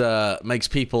makes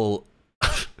people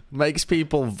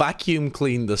vacuum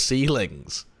clean the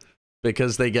ceilings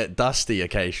because they get dusty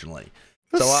occasionally.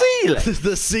 Ceilings?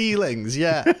 The ceilings,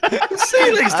 yeah. The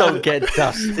ceilings don't get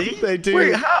dusty. They do.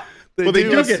 Wait, how? They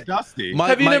do get dusty.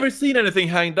 Have you never seen anything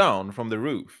hang down from the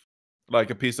roof? Like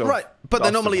a piece of but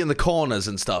they're normally in the corners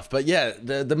and stuff. But yeah,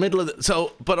 the middle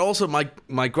of but also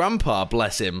my grandpa,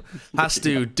 bless him, has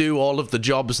to do all of the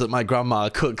jobs that my grandma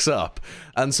cooks up,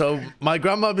 and so my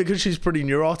grandma, because she's pretty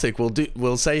neurotic,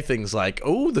 will say things like,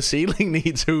 "Oh, the ceiling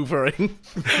needs hoovering,"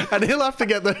 and he'll have to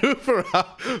get the hoover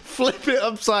out, flip it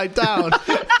upside down,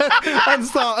 and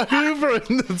start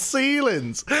hoovering the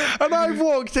ceilings. And I've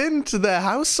walked into their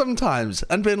house sometimes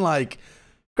and been like,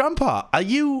 Grandpa, are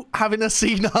you having a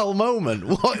senile moment?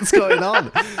 What's going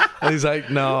on? And he's like,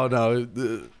 no,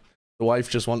 the wife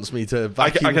just wants me to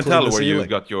vacuum I can clean tell the where ceiling. you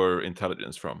got your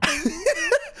intelligence from.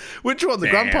 Which one, the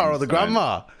grandpa or the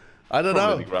grandma? I don't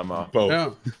know. The grandma. Both. Yeah.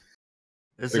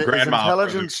 Is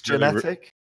intelligence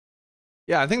genetic?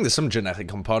 Yeah, I think there's some genetic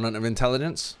component of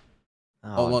intelligence.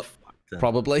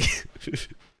 Probably.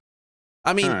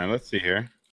 I mean, all right, let's see here.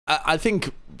 I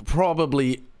think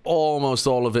probably almost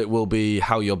all of it will be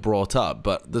how you're brought up,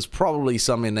 but there's probably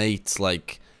some innate,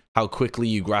 like how quickly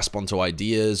you grasp onto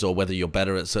ideas or whether you're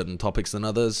better at certain topics than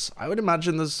others. I would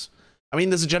imagine there's a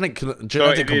genetic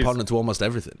component to almost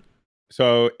everything.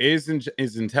 So is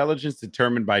intelligence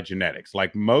determined by genetics?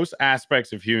 Like most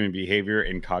aspects of human behavior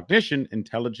and cognition,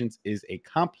 intelligence is a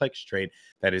complex trait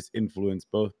that is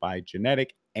influenced both by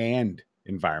genetic and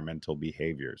environmental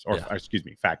behaviors, or excuse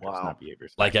me, factors, not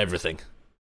behaviors. Like everything.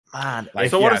 Man,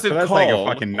 so what is it that's called? Like a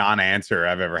fucking non-answer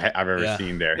I've ever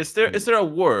seen there. Is there a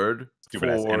word for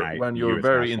when you're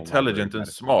very intelligent and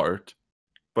smart,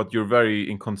 but you're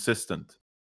very inconsistent?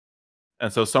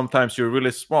 And so sometimes you're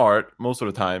really smart most of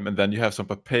the time, and then you have some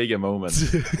Papega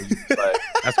moments.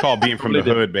 That's called being from the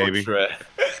hood, baby.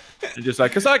 And just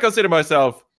like, because I consider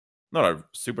myself not a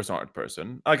super smart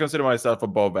person. I consider myself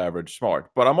above average smart,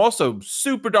 but I'm also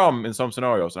super dumb in some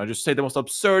scenarios. And I just say the most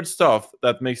absurd stuff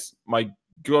that makes my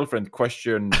girlfriend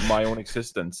question my own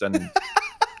existence. And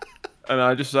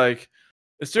I just like,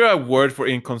 is there a word for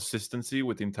inconsistency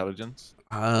with intelligence?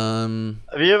 Have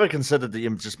you ever considered that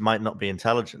you just might not be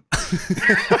intelligent?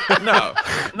 No,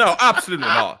 absolutely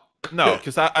not. No,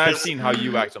 because I've seen how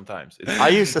you act sometimes. I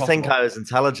used to think I was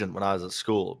intelligent when I was at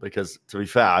school because, to be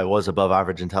fair, I was above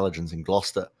average intelligence in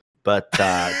Gloucester, but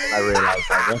I realized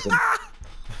I wasn't.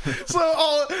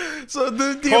 So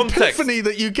the epiphany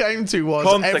that you came to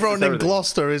was everyone in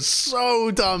Gloucester is so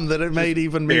dumb that it made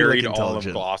even me look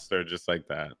intelligent. All of Gloucester just like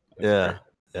that. Yeah.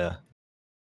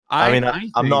 I mean,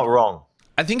 I'm not wrong.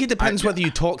 I think it depends whether you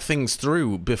talk things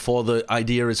through before the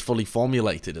idea is fully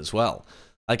formulated as well.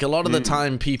 Like, a lot of the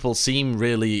time, people seem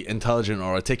really intelligent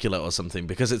or articulate or something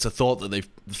because it's a thought that they've,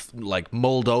 like,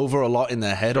 mulled over a lot in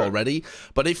their head already.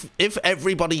 But if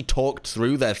everybody talked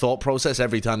through their thought process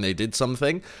every time they did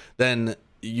something, then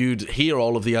you'd hear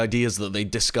all of the ideas that they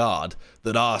discard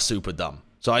that are super dumb.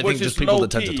 So I think just people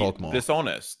that tend to talk more.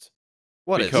 Dishonest.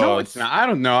 What is? No, it's not. I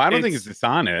don't know. I don't think it's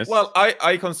dishonest. Well,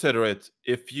 I consider it,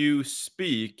 if you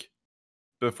speak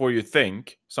before you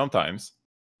think, sometimes,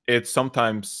 it's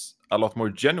sometimes a lot more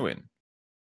genuine,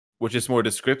 which is more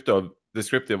descriptive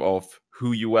of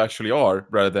who you actually are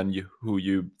rather than who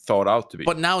you thought out to be.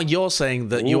 But now you're saying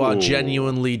that you are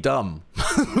genuinely dumb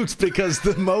because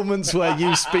the moments where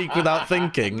you speak without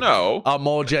thinking are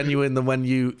more genuine than when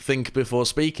you think before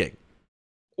speaking.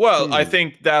 Well, I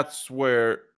think that's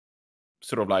where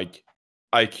sort of like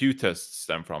IQ tests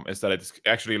stem from, is that it's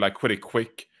actually like pretty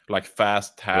quick, like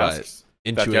fast tasks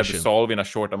that you have to solve in a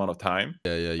short amount of time.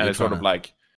 Yeah. And it's sort of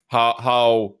like,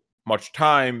 how much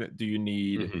time do you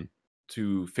need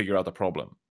to figure out the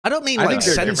problem? I don't mean like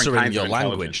censoring your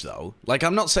language, though. Like,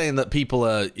 I'm not saying that people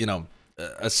are,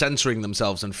 are censoring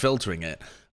themselves and filtering it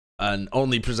and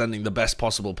only presenting the best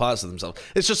possible parts of themselves.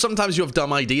 It's just sometimes you have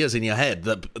dumb ideas in your head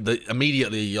that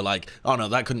immediately you're like, oh no,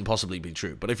 that couldn't possibly be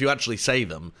true. But if you actually say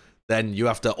them, then you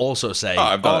have to also say,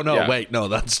 wait, no,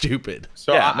 that's stupid.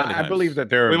 So I believe that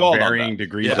there are varying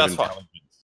degrees of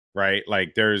intelligence, right?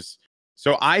 Like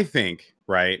so I think,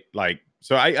 right, like,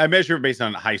 so I measure based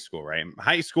on high school, right?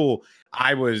 High school,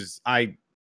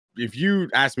 if you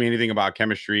asked me anything about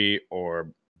chemistry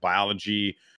or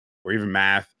biology or even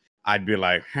math, I'd be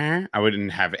like, huh? I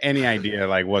wouldn't have any idea,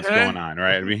 like, what's going on,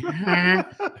 right? I'd be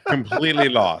completely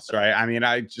lost, right? I mean,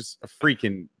 I just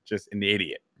just an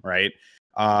idiot, right?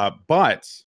 But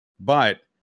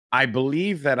I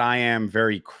believe that I am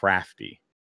very crafty.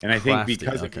 And I think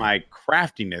because of my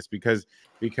craftiness, because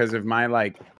of my,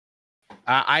 like,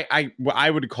 I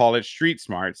would call it street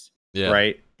smarts,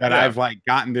 right? That I've, like,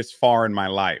 gotten this far in my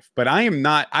life. But I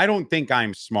don't think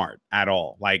I'm smart at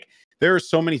all. Like, there are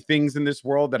so many things in this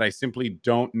world that I simply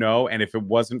don't know. And if it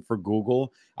wasn't for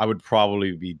Google, I would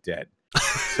probably be dead.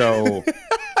 So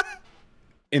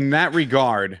in that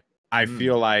regard, I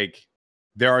feel like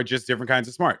there are just different kinds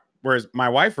of smart. Whereas my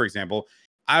wife, for example,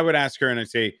 I would ask her and I'd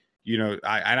say,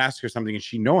 I'd ask her something and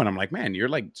she'd know. And I'm like, man, you're,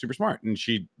 like, super smart. And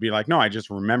she'd be like, no, I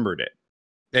just remembered it.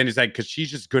 And it's like, because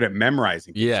she's just good at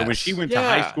memorizing. Yeah. So when she went to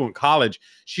high school and college,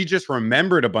 she just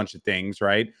remembered a bunch of things,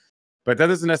 right? But that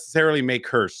doesn't necessarily make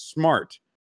her smart,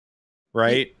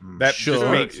 right? That just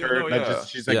makes her,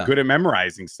 she's like good at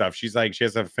memorizing stuff. She's like, she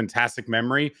has a fantastic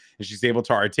memory and she's able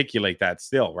to articulate that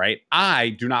still, right? I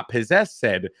do not possess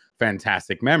said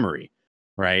fantastic memory,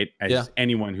 right? As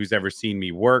anyone who's ever seen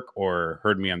me work or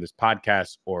heard me on this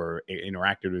podcast or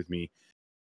interacted with me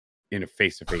in a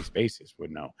face-to-face basis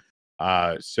would know.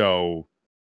 So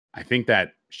I think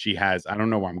that she has, I don't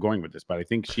know where I'm going with this, but I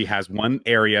think she has one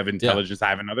area of intelligence. I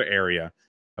have another area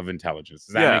of intelligence.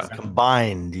 Does that make sense?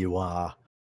 Combined, you are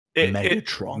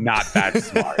Megatron. Not that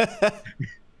smart.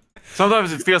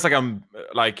 Sometimes it feels like I'm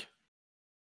like,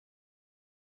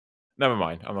 never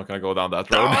mind. I'm not going to go down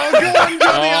that road. Oh, go on,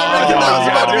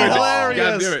 Johnny. You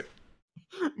gotta do it.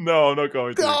 No, I'm not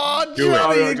going to. God,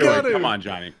 Johnny, you got it. Come on,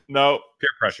 Johnny. No. Peer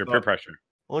pressure.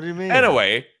 What do you mean?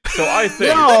 Anyway, so I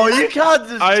think... No, you can't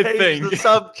just change the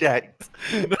subject.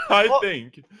 I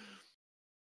think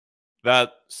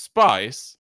that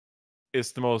spice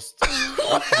is the most...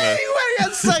 Wait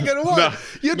a second, what? No,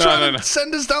 You're trying to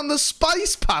send us down the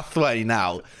spice pathway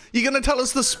now? You're going to tell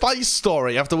us the spice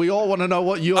story after we all want to know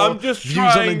what your views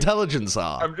on intelligence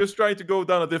are? I'm just trying to go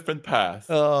down a different path.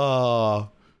 Oh,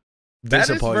 that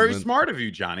is very smart of you,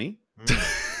 Johnny.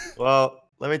 Well...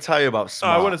 let me tell you about No,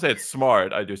 smart. I wouldn't say it's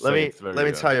smart. I just say it's very. Let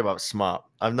me tell you about smart.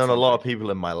 I've known a lot of people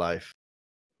in my life.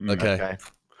 Okay.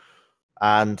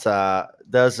 And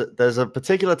there's a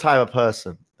particular type of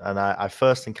person, and you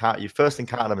first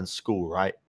encounter them in school,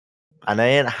 right? And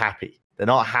they ain't happy. They're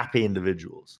not happy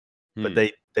individuals, but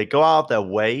they go out of their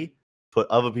way, put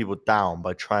other people down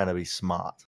by trying to be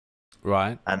smart.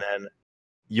 Right. And then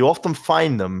you often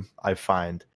find them, I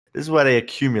find, this is where they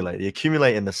accumulate. They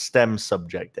accumulate in the STEM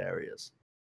subject areas.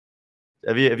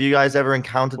 Have you guys ever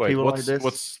encountered people like this?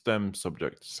 What's STEM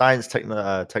subject? Science,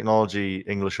 technology,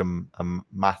 English, and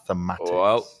mathematics.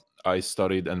 Well, I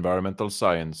studied environmental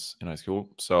science in high school,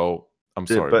 so I'm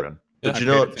sorry, but, Bren. But you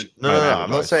know, no.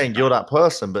 I'm not saying you're that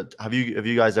person, but have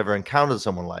you guys ever encountered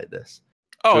someone like this?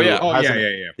 Oh yeah,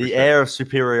 The air of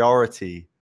superiority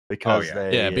because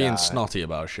they being snotty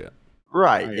about shit.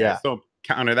 Right. Oh, yeah. So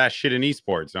counter that shit in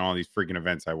esports and all these freaking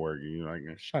events I work. You're like,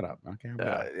 shut up. Okay.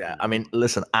 Yeah. I mean,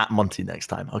 listen, at Monty next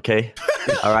time, okay?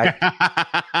 All right.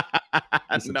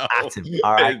 Listen, no, at him,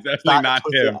 all right. It's definitely not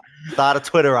him. Start a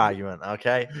Twitter argument,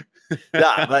 okay?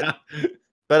 Yeah,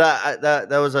 but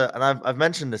there was and I've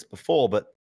mentioned this before, but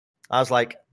I was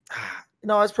like, I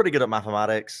was pretty good at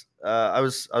mathematics. I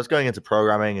was going into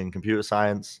programming and computer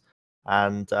science,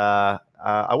 and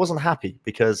I wasn't happy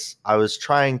because I was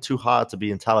trying too hard to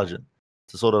be intelligent,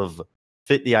 to sort of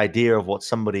fit the idea of what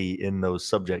somebody in those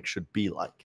subjects should be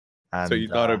like. And, so you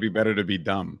thought it'd be better to be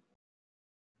dumb?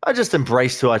 I just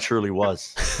embraced who I truly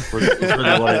was. Really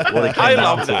what it came I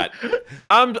down love to. that.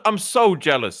 I'm so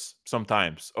jealous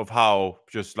sometimes of how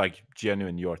just like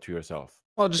genuine you are to yourself.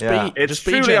 Well, just It just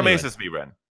be truly genuine. amazes me,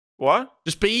 Bren. What?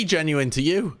 Just be genuine to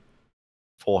you.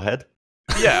 Forehead.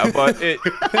 Yeah, but it.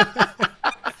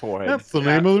 Forehead. That's the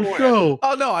name of the show.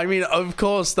 Oh no, I mean, of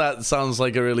course that sounds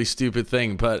like a really stupid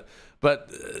thing, but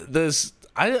there's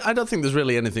I don't think there's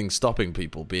really anything stopping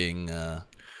people being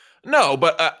No,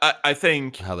 but I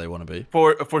think how they want to be.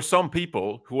 For some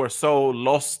people who are so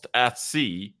lost at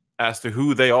sea as to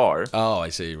who they are, oh, I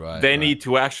see, right. They need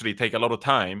to actually take a lot of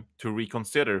time to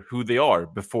reconsider who they are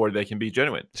before they can be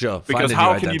genuine. Sure. Because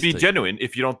how can you be genuine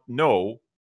if you don't know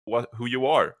who you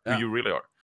are, who you really are?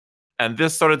 And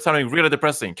this started sounding really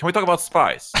depressing. Can we talk about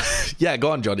spice? Yeah,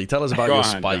 go on, Johnny. Tell us about your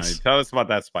spice. Johnny. Tell us about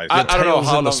that spice. I don't know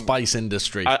how long the spice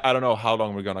industry. I don't know how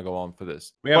long we're gonna go on for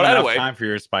this. We have enough time for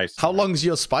your spice. How long's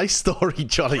your spice story,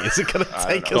 Johnny? Is it gonna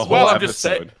take us? Well, I'm just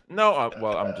saying. No,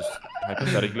 well, I'm just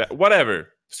hypothetically.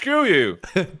 Whatever. Screw you.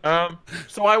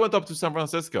 So I went up to San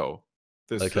Francisco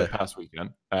this past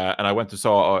weekend, and I went to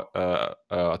saw a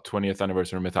 20th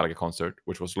anniversary Metallica concert,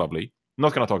 which was lovely.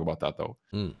 Not going to talk about that, though.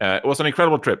 It was an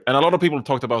incredible trip. And a lot of people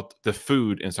talked about the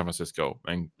food in San Francisco.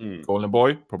 And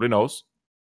Goldenboy probably knows.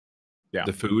 Yeah.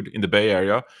 The food in the Bay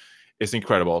Area is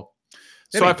incredible.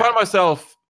 So I found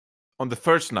myself on the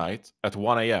first night at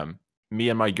 1 a.m., me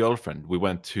and my girlfriend, we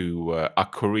went to a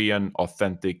Korean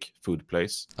authentic food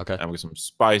place. Okay. And with some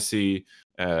spicy,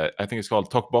 I think it's called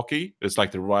tteokbokki. It's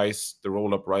like the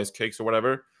rolled-up rice cakes or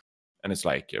whatever. And it's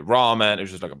like ramen. It's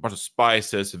just like a bunch of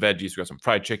spices, veggies. We got some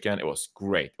fried chicken. It was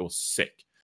great. It was sick.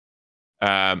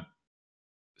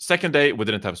 Second day, we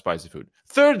didn't have spicy food.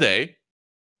 Third day,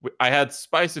 I had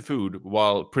spicy food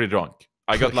while pretty drunk.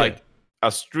 I got like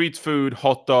a street food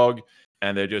hot dog,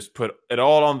 and they just put it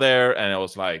all on there, and it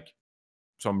was like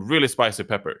some really spicy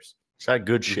peppers. It's that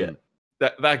good shit.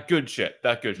 That good shit.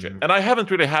 That good shit. And I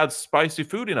haven't really had spicy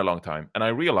food in a long time, and I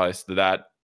realized that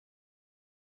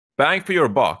bang for your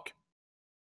buck,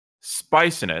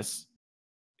 spiciness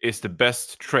is the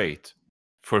best trait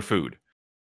for food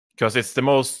because it's the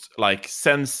most like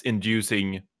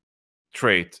sense-inducing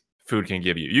trait food can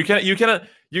give you. You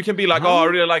can be like, oh, I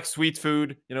really like sweet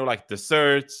food, like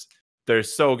desserts. They're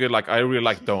so good. Like I really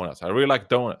like donuts.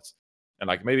 And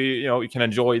like maybe you can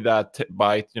enjoy that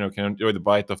bite. Can enjoy the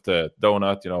bite of the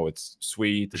donut. It's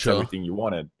sweet. It's everything you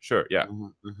wanted. Sure, yeah.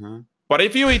 But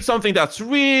if you eat something that's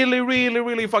really, really,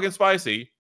 really fucking spicy,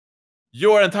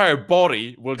 your entire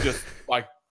body will just like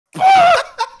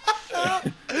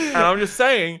and I'm just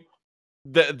saying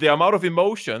the amount of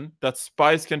emotion that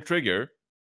spice can trigger,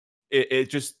 it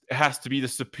just has to be the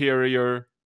superior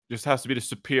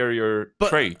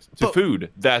trait to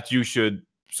food that you should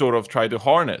sort of try to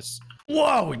harness.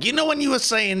 Whoa, when you were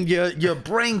saying your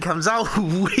brain comes out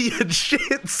weird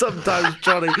shit sometimes,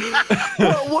 Johnny.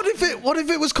 What if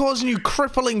it was causing you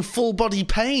crippling full body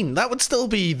pain? That would still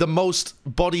be the most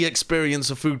body experience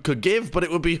a food could give, but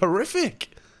it would be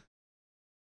horrific.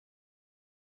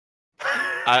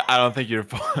 I don't think you're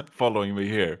following me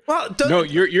here. Well, no,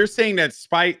 you're saying that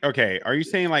spice. Okay, are you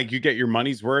saying like you get your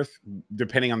money's worth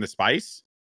depending on the spice?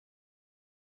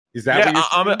 Is that what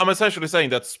you're saying? I'm essentially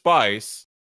saying that spice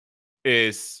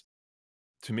is,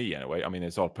 to me anyway, I mean,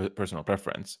 it's all personal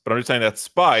preference, but I'm just saying that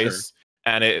spice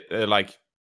and it like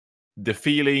the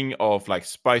feeling of like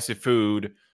spicy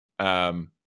food and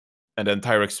the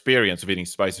entire experience of eating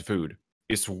spicy food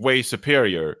is way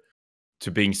superior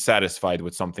to being satisfied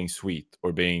with something sweet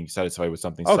or being satisfied with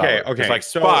something sour. Okay. It's like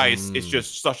spice is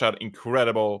just such an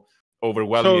incredible,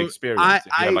 overwhelming experience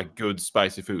if you have like good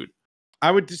spicy food. I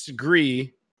would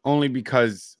disagree only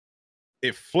because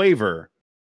flavor,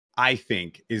 I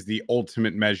think, is the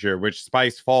ultimate measure, which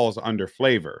spice falls under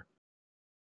flavor.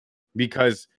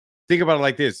 Because think about it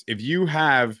like this. If you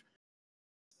have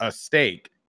a steak,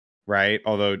 right?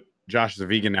 Although Josh is a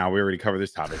vegan now, we already covered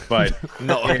this topic, but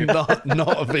not a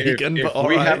vegan. If but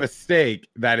we have a steak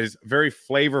that is very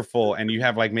flavorful, and you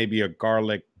have like maybe a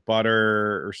garlic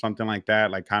butter or something like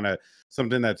that, like kind of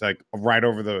something that's like right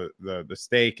over the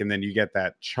steak, and then you get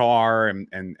that char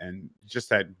and just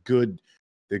that good,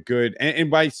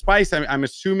 and by spice, I'm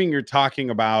assuming you're talking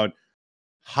about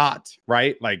hot,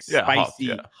 right? Like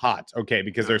spicy, hot. Okay,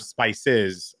 because there's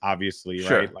spices, obviously,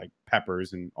 right? Like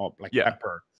peppers and all, like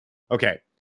pepper. Okay.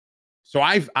 So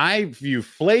I view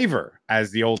flavor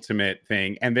as the ultimate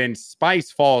thing, and then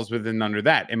spice falls within under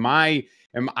that.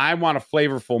 I want a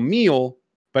flavorful meal,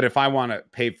 but if I want to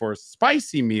pay for a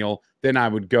spicy meal, then I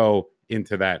would go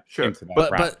into that. Into that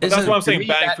but that's what I'm saying.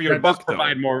 Bang for your buck.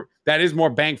 Provide more. That is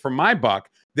more bang for my buck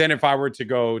than if I were to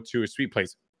go to a sweet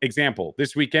place. Example: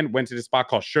 this weekend went to this spot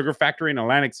called Sugar Factory in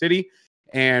Atlantic City,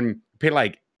 and paid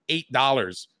like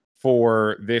 $8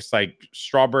 for this like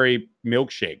strawberry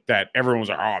milkshake that everyone was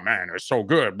like, "Oh man, it's so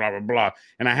good," blah blah blah.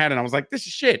 And I had it, and I was like, "This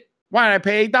is shit. Why did I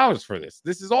pay $8 for this?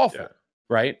 This is awful."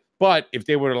 Right? But if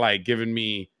they would have like given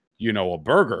me, a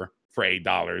burger for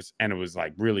 $8 and it was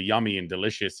like really yummy and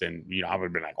delicious, and I would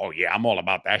have been like, "Oh yeah, I'm all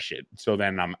about that shit." So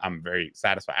then I'm very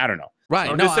satisfied. I don't know. Right?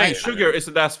 I'm just saying, sugar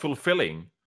isn't as fulfilling.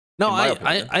 No,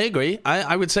 I agree.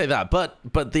 I would say that, but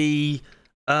the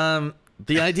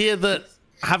idea that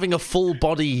having a full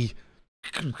body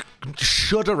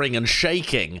shuddering and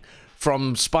shaking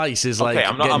from spice is like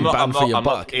getting banned for your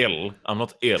buck. I'm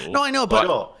not ill. No, I know,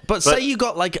 but say you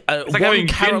got like one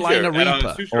Carolina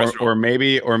Reaper, or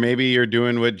maybe you're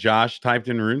doing what Josh typed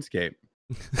in RuneScape.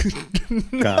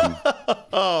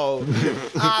 Oh,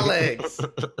 Alex!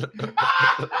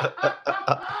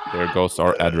 There goes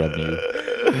our ad revenue.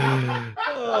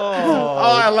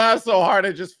 Oh, I laughed so hard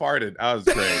I just farted. That was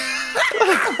great.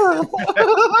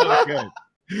 So good.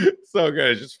 So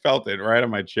good. I just felt it right on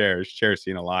my chair. This chair's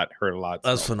seen a lot, heard a lot.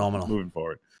 That's phenomenal. Moving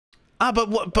forward. But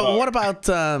what about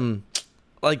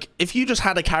like if you just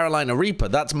had a Carolina Reaper?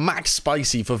 That's max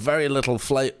spicy for very little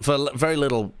for very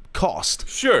little cost.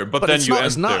 Sure, but then it's you not enter,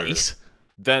 as nice.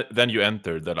 Then you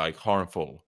enter the like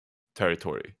harmful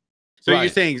territory. So you're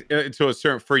saying to a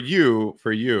certain for you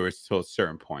it's to a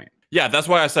certain point. Yeah, that's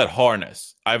why I said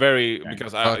harness.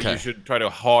 Because you should try to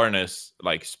harness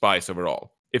like spice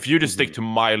overall. If you just stick to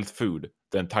mild food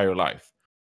the entire life,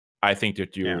 I think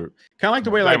that you're kind of like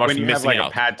the way like when you have like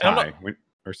out. A pad thai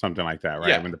or something like that, right?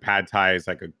 Yeah. When the pad thai is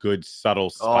like a good subtle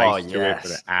spice to it,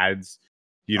 but it adds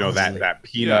that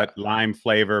peanut lime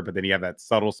flavor, but then you have that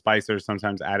subtle spice or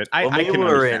sometimes added. When we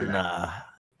were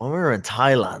in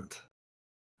Thailand,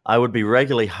 I would be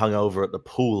regularly hungover at the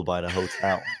pool by the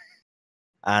hotel.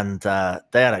 And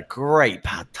they had a great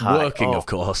pad thai. Working, of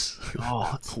course.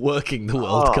 Working the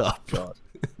World Cup. God.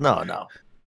 No.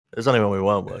 It was only when we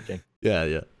weren't working.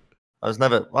 Yeah. I was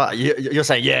never. Well, you're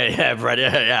saying, yeah, Bren,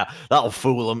 yeah. That'll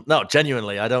fool them. No,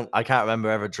 genuinely, I can't remember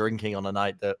ever drinking on a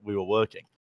night that we were working.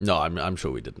 No, I'm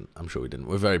sure we didn't.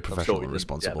 We're very professional and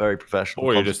responsible. Yeah, very professional.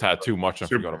 Or you just had too much and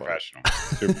forgot about it.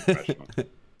 Super professional.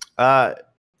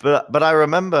 But I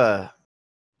remember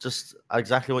just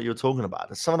exactly what you were talking about.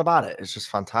 There's something about it. It's just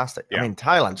fantastic. Yeah. I mean,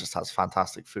 Thailand just has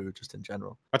fantastic food just in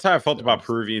general. That's how I felt about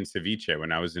Peruvian ceviche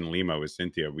when I was in Lima with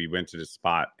Cynthia. We went to the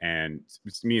spot, and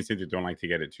me and Cynthia don't like to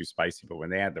get it too spicy, but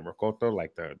when they had the rocoto,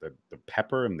 like the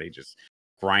pepper, and they just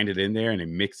grind it in there and they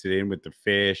mix it in with the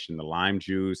fish and the lime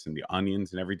juice and the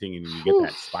onions and everything, and you get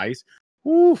that spice.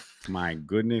 Oof, my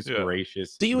goodness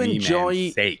gracious. Do you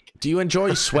enjoy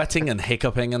sweating and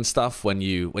hiccuping and stuff when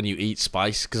you eat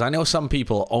spice? Because I know some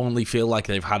people only feel like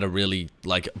they've had a really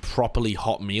like properly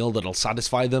hot meal that'll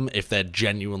satisfy them if they're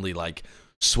genuinely like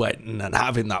sweating and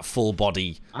having that full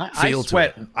body feel to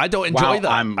it. I don't enjoy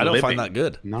that. I don't find that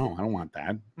good. No, I don't want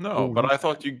that. No, but I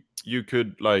thought you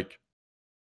could like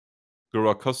grow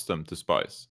accustomed to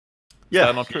spice. Yeah, is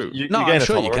that not true? I'm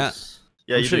sure you can.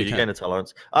 Yeah, you gain a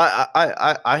tolerance.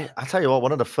 I tell you what,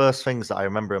 one of the first things that I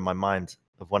remember in my mind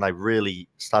of when I really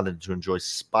started to enjoy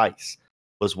spice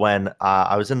was when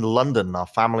I was in London. Our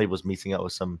family was meeting up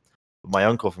with some with my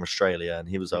uncle from Australia, and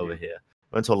he was over here.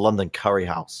 Went to a London curry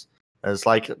house. And it's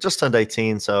like just turned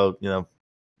 18, so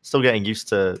still getting used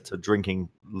to drinking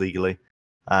legally.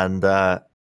 And I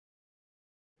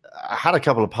had a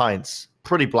couple of pints,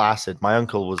 pretty blasted. My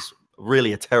uncle was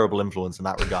really a terrible influence in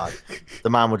that regard. The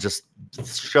man would just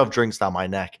shove drinks down my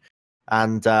neck.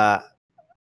 And I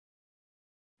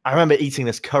remember eating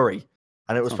this curry,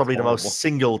 and it was probably the most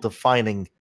single defining,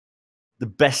 the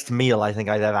best meal I think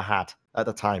I'd ever had at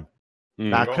the time.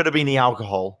 Now, it could have been the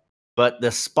alcohol, but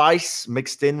the spice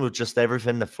mixed in with just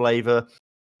everything, the flavor.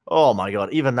 Oh my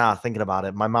God. Even now, thinking about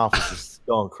it, my mouth is just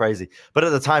going crazy. But at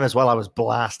the time as well, I was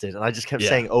blasted, and I just kept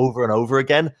saying over and over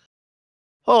again,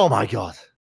 oh my God,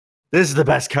 this is the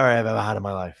best curry I've ever had in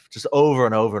my life. Just over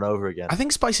and over and over again. I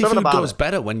think spicy food goes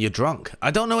better when you're drunk.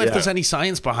 I don't know if there's any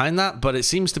science behind that, but it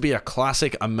seems to be a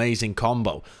classic, amazing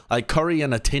combo. Like curry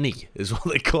and a tinny is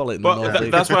what they call it in the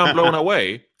North. That's why I'm blown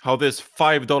away how this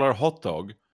 $5 hot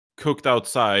dog cooked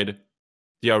outside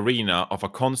the arena of a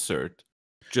concert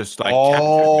just like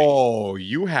captured me.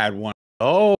 You had one.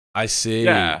 Oh, I see.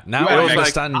 Yeah. Now I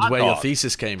understand where your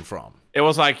thesis came from. It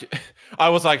was like I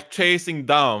was like chasing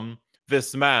down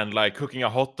this man like cooking a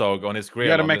hot dog on his grill.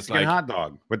 You had a Mexican hot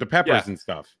dog with the peppers and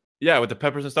stuff. Yeah, with the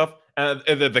peppers and stuff. And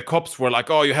the cops were like,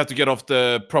 "Oh, you have to get off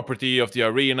the property of the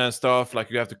arena and stuff.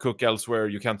 Like, you have to cook elsewhere.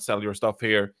 You can't sell your stuff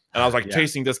here." And I was like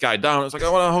chasing this guy down. I was like, "I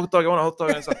want a hot dog. I want a hot dog."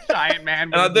 And it's like, giant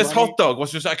man. And this hot dog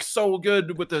was just like so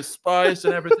good with the spice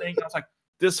and everything. I was like,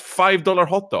 this $5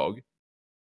 hot dog.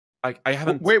 I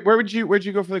haven't. Wait, where'd you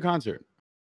go for the concert?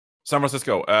 San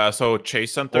Francisco. So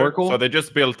Chase Center. Oracle? So they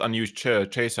just built a new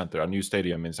Chase Center, a new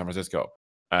stadium in San Francisco,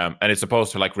 and it's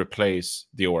supposed to like replace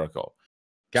the Oracle.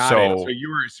 Got it.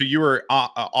 So you were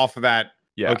off of that.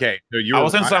 Yeah. Okay. So I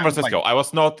was in San Francisco. I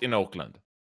was not in Oakland.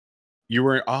 You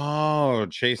were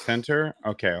Chase Center.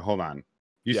 Okay, hold on.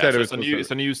 You said it's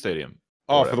a new stadium.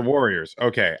 Oh, for the Warriors.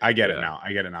 Okay, I get it now.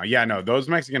 Yeah, no, those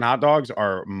Mexican hot dogs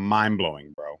are mind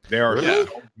blowing, bro. They are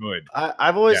so good.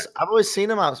 I've always seen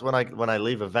them out when I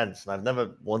leave events, and I've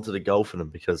never wanted to go for them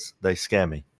because they scare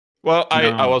me. Well,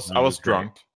 I was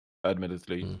drunk,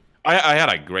 admittedly. I had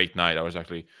a great night. I was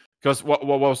actually, because what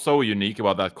was so unique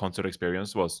about that concert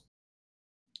experience was,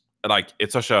 like,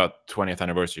 it's such a 20th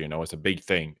anniversary, it's a big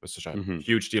thing. It was such a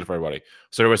huge deal for everybody.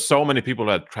 So there were so many people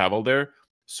that had traveled there.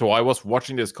 So I was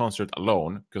watching this concert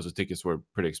alone because the tickets were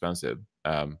pretty expensive.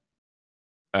 And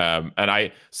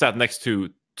I sat next to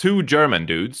two German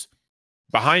dudes.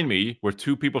 Behind me were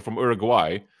two people from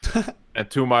Uruguay, and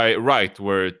to my right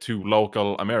were two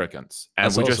local Americans.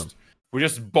 And we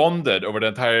just bonded over the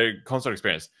entire concert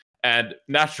experience. And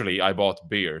naturally, I bought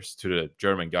beers to the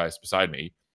German guys beside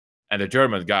me. And the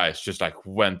German guys just like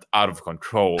went out of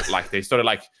control. Like they started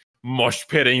like mosh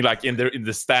pitting like in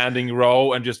the standing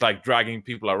row and just like dragging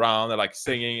people around and like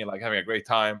singing and like having a great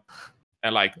time.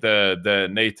 And like the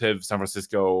native San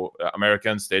Francisco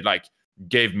Americans, they like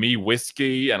gave me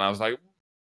whiskey, and I was like,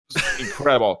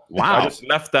 incredible. Wow. I just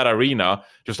left that arena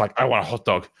just like, I want a hot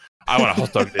dog. I want a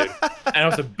hot dog, dude. And it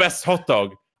was the best hot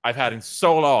dog I've had in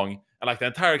so long. And like the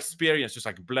entire experience just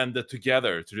like blended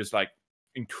together to just like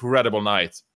incredible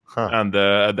night. And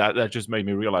that just made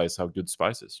me realize how good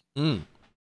spice is.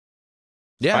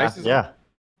 Yeah,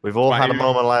 we've all had a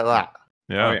moment like that.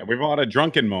 Yeah, we've all had a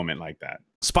drunken moment like that.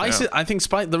 Spice, I think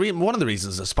spice. One of the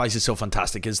reasons that spice is so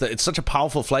fantastic is that it's such a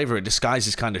powerful flavor. It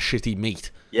disguises kind of shitty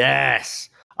meat. Yes,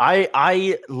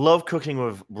 I love cooking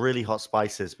with really hot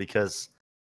spices because,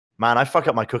 man, I fuck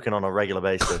up my cooking on a regular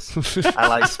basis, and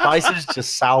like spices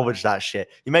just salvage that shit.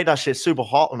 You make that shit super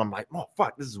hot, and I'm like, oh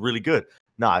fuck, this is really good.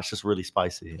 No, it's just really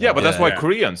spicy. Yeah, but that's why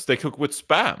Koreans, they cook with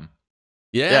Spam.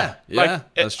 Yeah,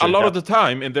 like that's a lot of the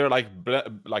time in their like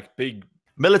big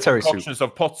military portions soup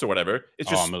of pots or whatever, it's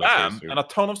just Spam and a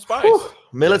ton of spice.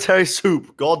 Military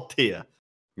soup, god tier.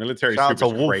 Military soup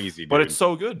is crazy, dude. But it's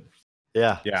so good.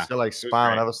 Yeah. So like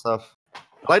Spam and other stuff. I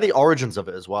like the origins of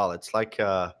it as well. It's like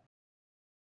Korean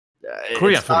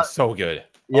food is so good.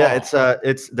 Yeah,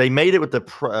 it's they made it with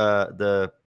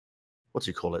the what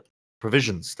do you call it?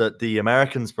 Provisions that the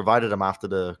Americans provided them after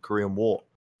the Korean War.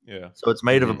 Yeah. So it's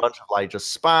made of a bunch of like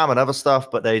just Spam and other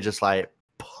stuff, but they just like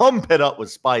pump it up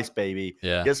with spice, baby.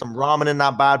 Yeah. Get some ramen in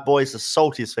that bad boy. It's the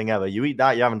saltiest thing ever. You eat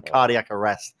that, you're having cardiac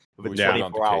arrest within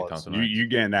 24 hours. You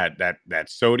getting that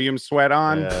sodium sweat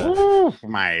on? Yeah. Ooh,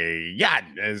 my God,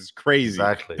 it's crazy.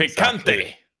 Exactly.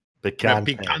 Picante.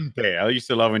 Picante. I used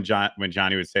to love when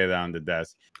Johnny would say that on the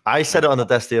desk. I said it on the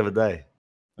desk the other day.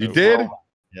 You did?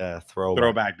 Yeah,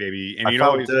 throwback, baby. And you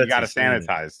gotta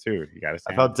sanitize too.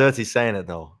 I felt dirty saying it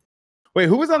though. Wait,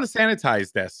 who was on the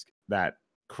sanitized desk? That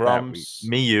Crumbs,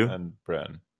 me, you, and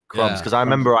Bren. Crumbs, because I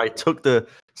remember I took the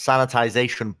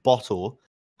sanitization bottle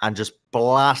and just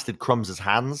blasted Crumbs'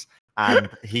 hands, and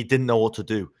he didn't know what to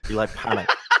do. He like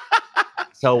panicked.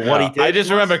 So what he did, I just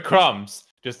remember Crumbs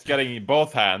just getting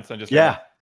both hands and just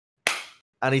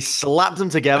and he slapped them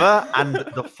together, and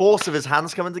the force of his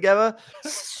hands coming together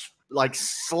like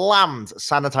slammed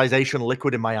sanitization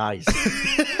liquid in my eyes.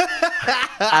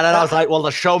 And then I was like, well,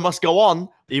 the show must go on,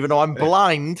 even though I'm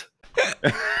blind.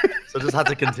 So I just had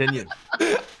to continue.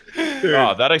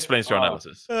 Oh, that explains your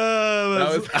analysis.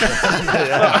 I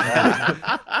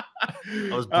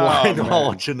was blind while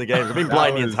watching the games. I've been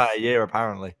blind the entire year,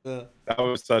 apparently. That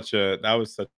was such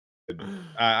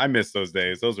I miss those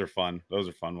days. Those are fun. Those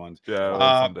are fun ones. Yeah.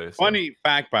 Fun days, funny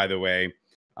fact, by the way.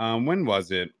 When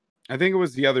was it? I think it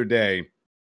was the other day.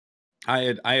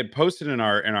 I had posted in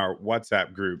our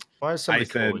WhatsApp group. Why is somebody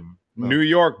said, calling? New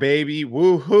York, baby,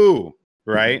 woohoo,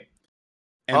 right?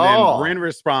 And then Bren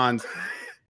responds,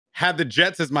 had the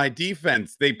Jets as my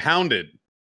defense. They pounded.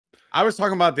 I was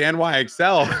talking about the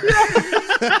NYXL.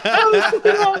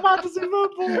 Just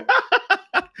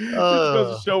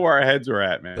goes to show where our heads were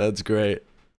at, man. That's great.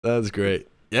 That's great.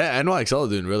 Yeah, NYXL are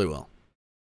doing really well.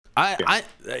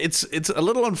 It's a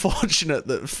little unfortunate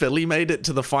that Philly made it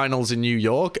to the finals in New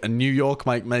York, and New York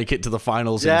might make it to the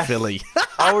finals in Philly.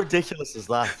 How ridiculous is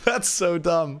that? That's so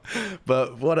dumb.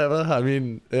 But whatever. I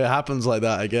mean, it happens like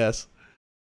that, I guess.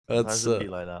 That's be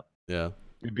like that. Yeah.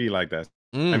 It'd be like that.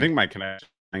 I think my connection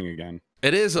again.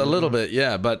 It is a little bit,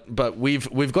 yeah. But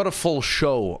we've got a full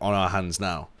show on our hands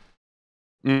now.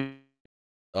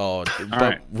 Oh,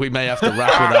 but we may have to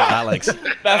wrap with that, Alex.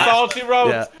 That's all she wrote.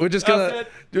 Yeah, we're just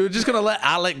gonna let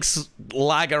Alex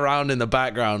lag around in the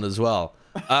background as well.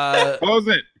 Close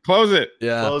it.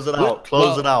 Yeah, close it out.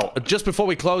 Close it out. Just before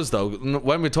we close, though,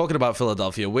 when we're talking about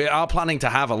Philadelphia, we are planning to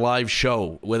have a live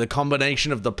show with a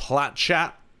combination of the Plat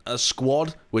Chat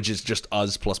squad, which is just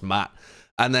us plus Matt,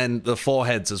 and then the Four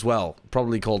Heads as well,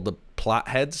 probably called the Plat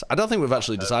Heads. I don't think we've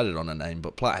actually decided on a name,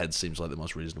 but Plat Heads seems like the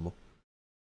most reasonable.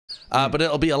 But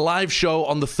it'll be a live show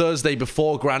on the Thursday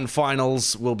before Grand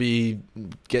Finals. We'll be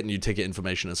getting you ticket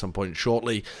information at some point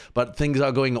shortly. But things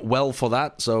are going well for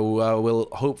that, so we'll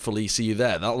hopefully see you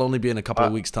there. That'll only be in a couple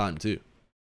of weeks' time, too.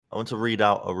 I want to read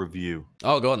out a review.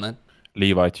 Oh, go on, then.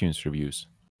 Leave iTunes reviews.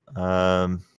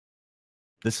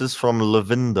 This is from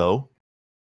Lavindo.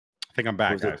 I think I'm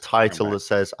back. There's a title that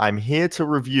says, I'm here to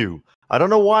review. I don't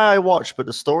know why I watch, but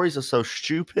the stories are so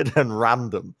stupid and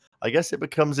random. I guess it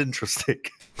becomes interesting.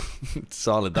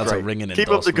 Solid. That's a ringing Keep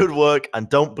up the good work and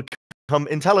don't become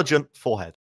intelligent.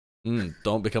 Forehead.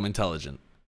 Don't become intelligent.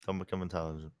 Don't become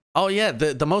intelligent. Oh, yeah.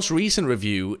 The most recent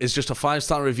review is just a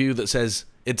 5-star review that says,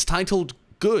 it's titled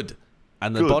Good.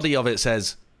 And the body of it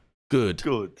says, Good.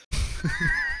 Good.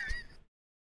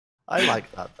 I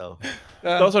like that, though.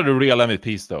 Those are the real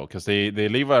MVPs, though, because they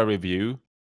leave a review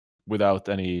without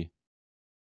any...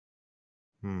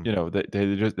 You know, they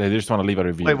just want to leave a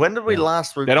review. Wait, when did we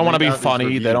last review? They don't want to be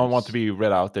funny. They don't want to be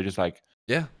read out. They're just like,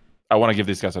 yeah, I want to give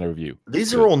these guys a review.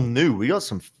 These are all new. We got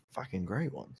some fucking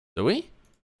great ones. Do we?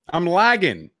 I'm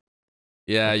lagging.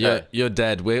 Yeah, okay. You're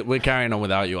dead. We're carrying on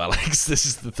without you, Alex. This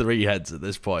is the 3 heads at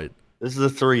this point. This is the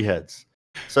 3 heads.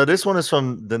 So this one is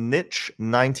from the Niche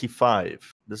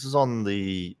 95. This is on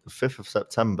the 5th of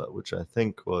September, which I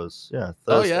think was Thursday.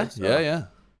 Oh yeah, so. yeah.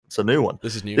 It's a new one.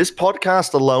 This is new. This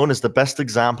podcast alone is the best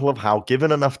example of how,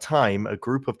 given enough time, a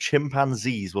group of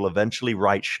chimpanzees will eventually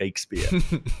write Shakespeare.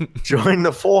 Join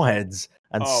the 4 heads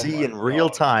and see in real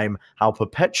time how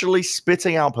perpetually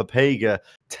spitting out Papega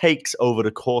takes over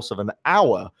the course of an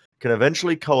hour can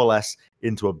eventually coalesce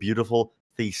into a beautiful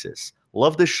thesis.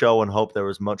 Love this show and hope there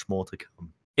is much more to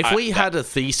come. If we had a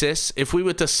thesis, if we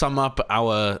were to sum up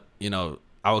our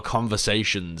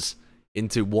conversations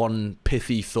into one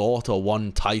pithy thought or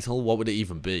one title, what would it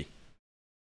even be?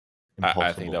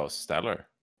 I think that was stellar.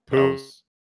 Poo.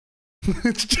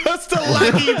 It's just a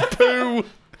laggy poo.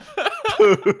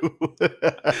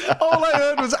 All I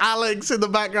heard was Alex in the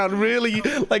background, really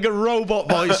like a robot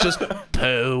voice, just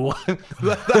poo.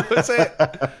 That was it.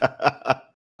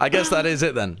 I guess that is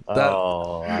it then.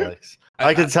 Oh, Alex.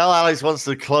 I can tell Alex wants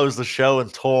to close the show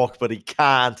and talk, but he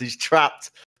can't. He's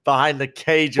trapped behind the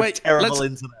cage of terrible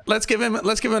internet. Let's give him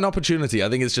an opportunity. I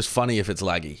think it's just funny if it's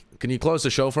laggy. Can you close the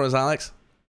show for us, Alex?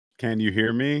 Can you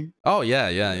hear me? Oh,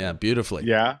 yeah. Beautifully.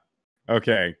 Yeah?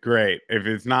 Okay, great. If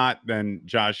it's not, then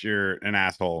Josh, you're an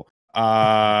asshole.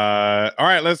 All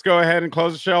right, let's go ahead and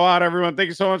close the show out, everyone. Thank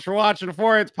you so much for watching the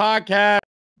 4 Heads podcast.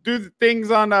 Do the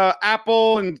things on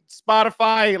Apple and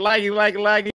Spotify.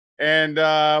 Laggy. And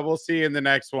we'll see you in the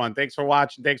next one. Thanks for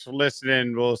watching. Thanks for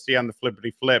listening. We'll see you on the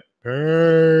flippity flip.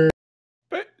 That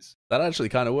actually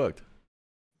kind of worked.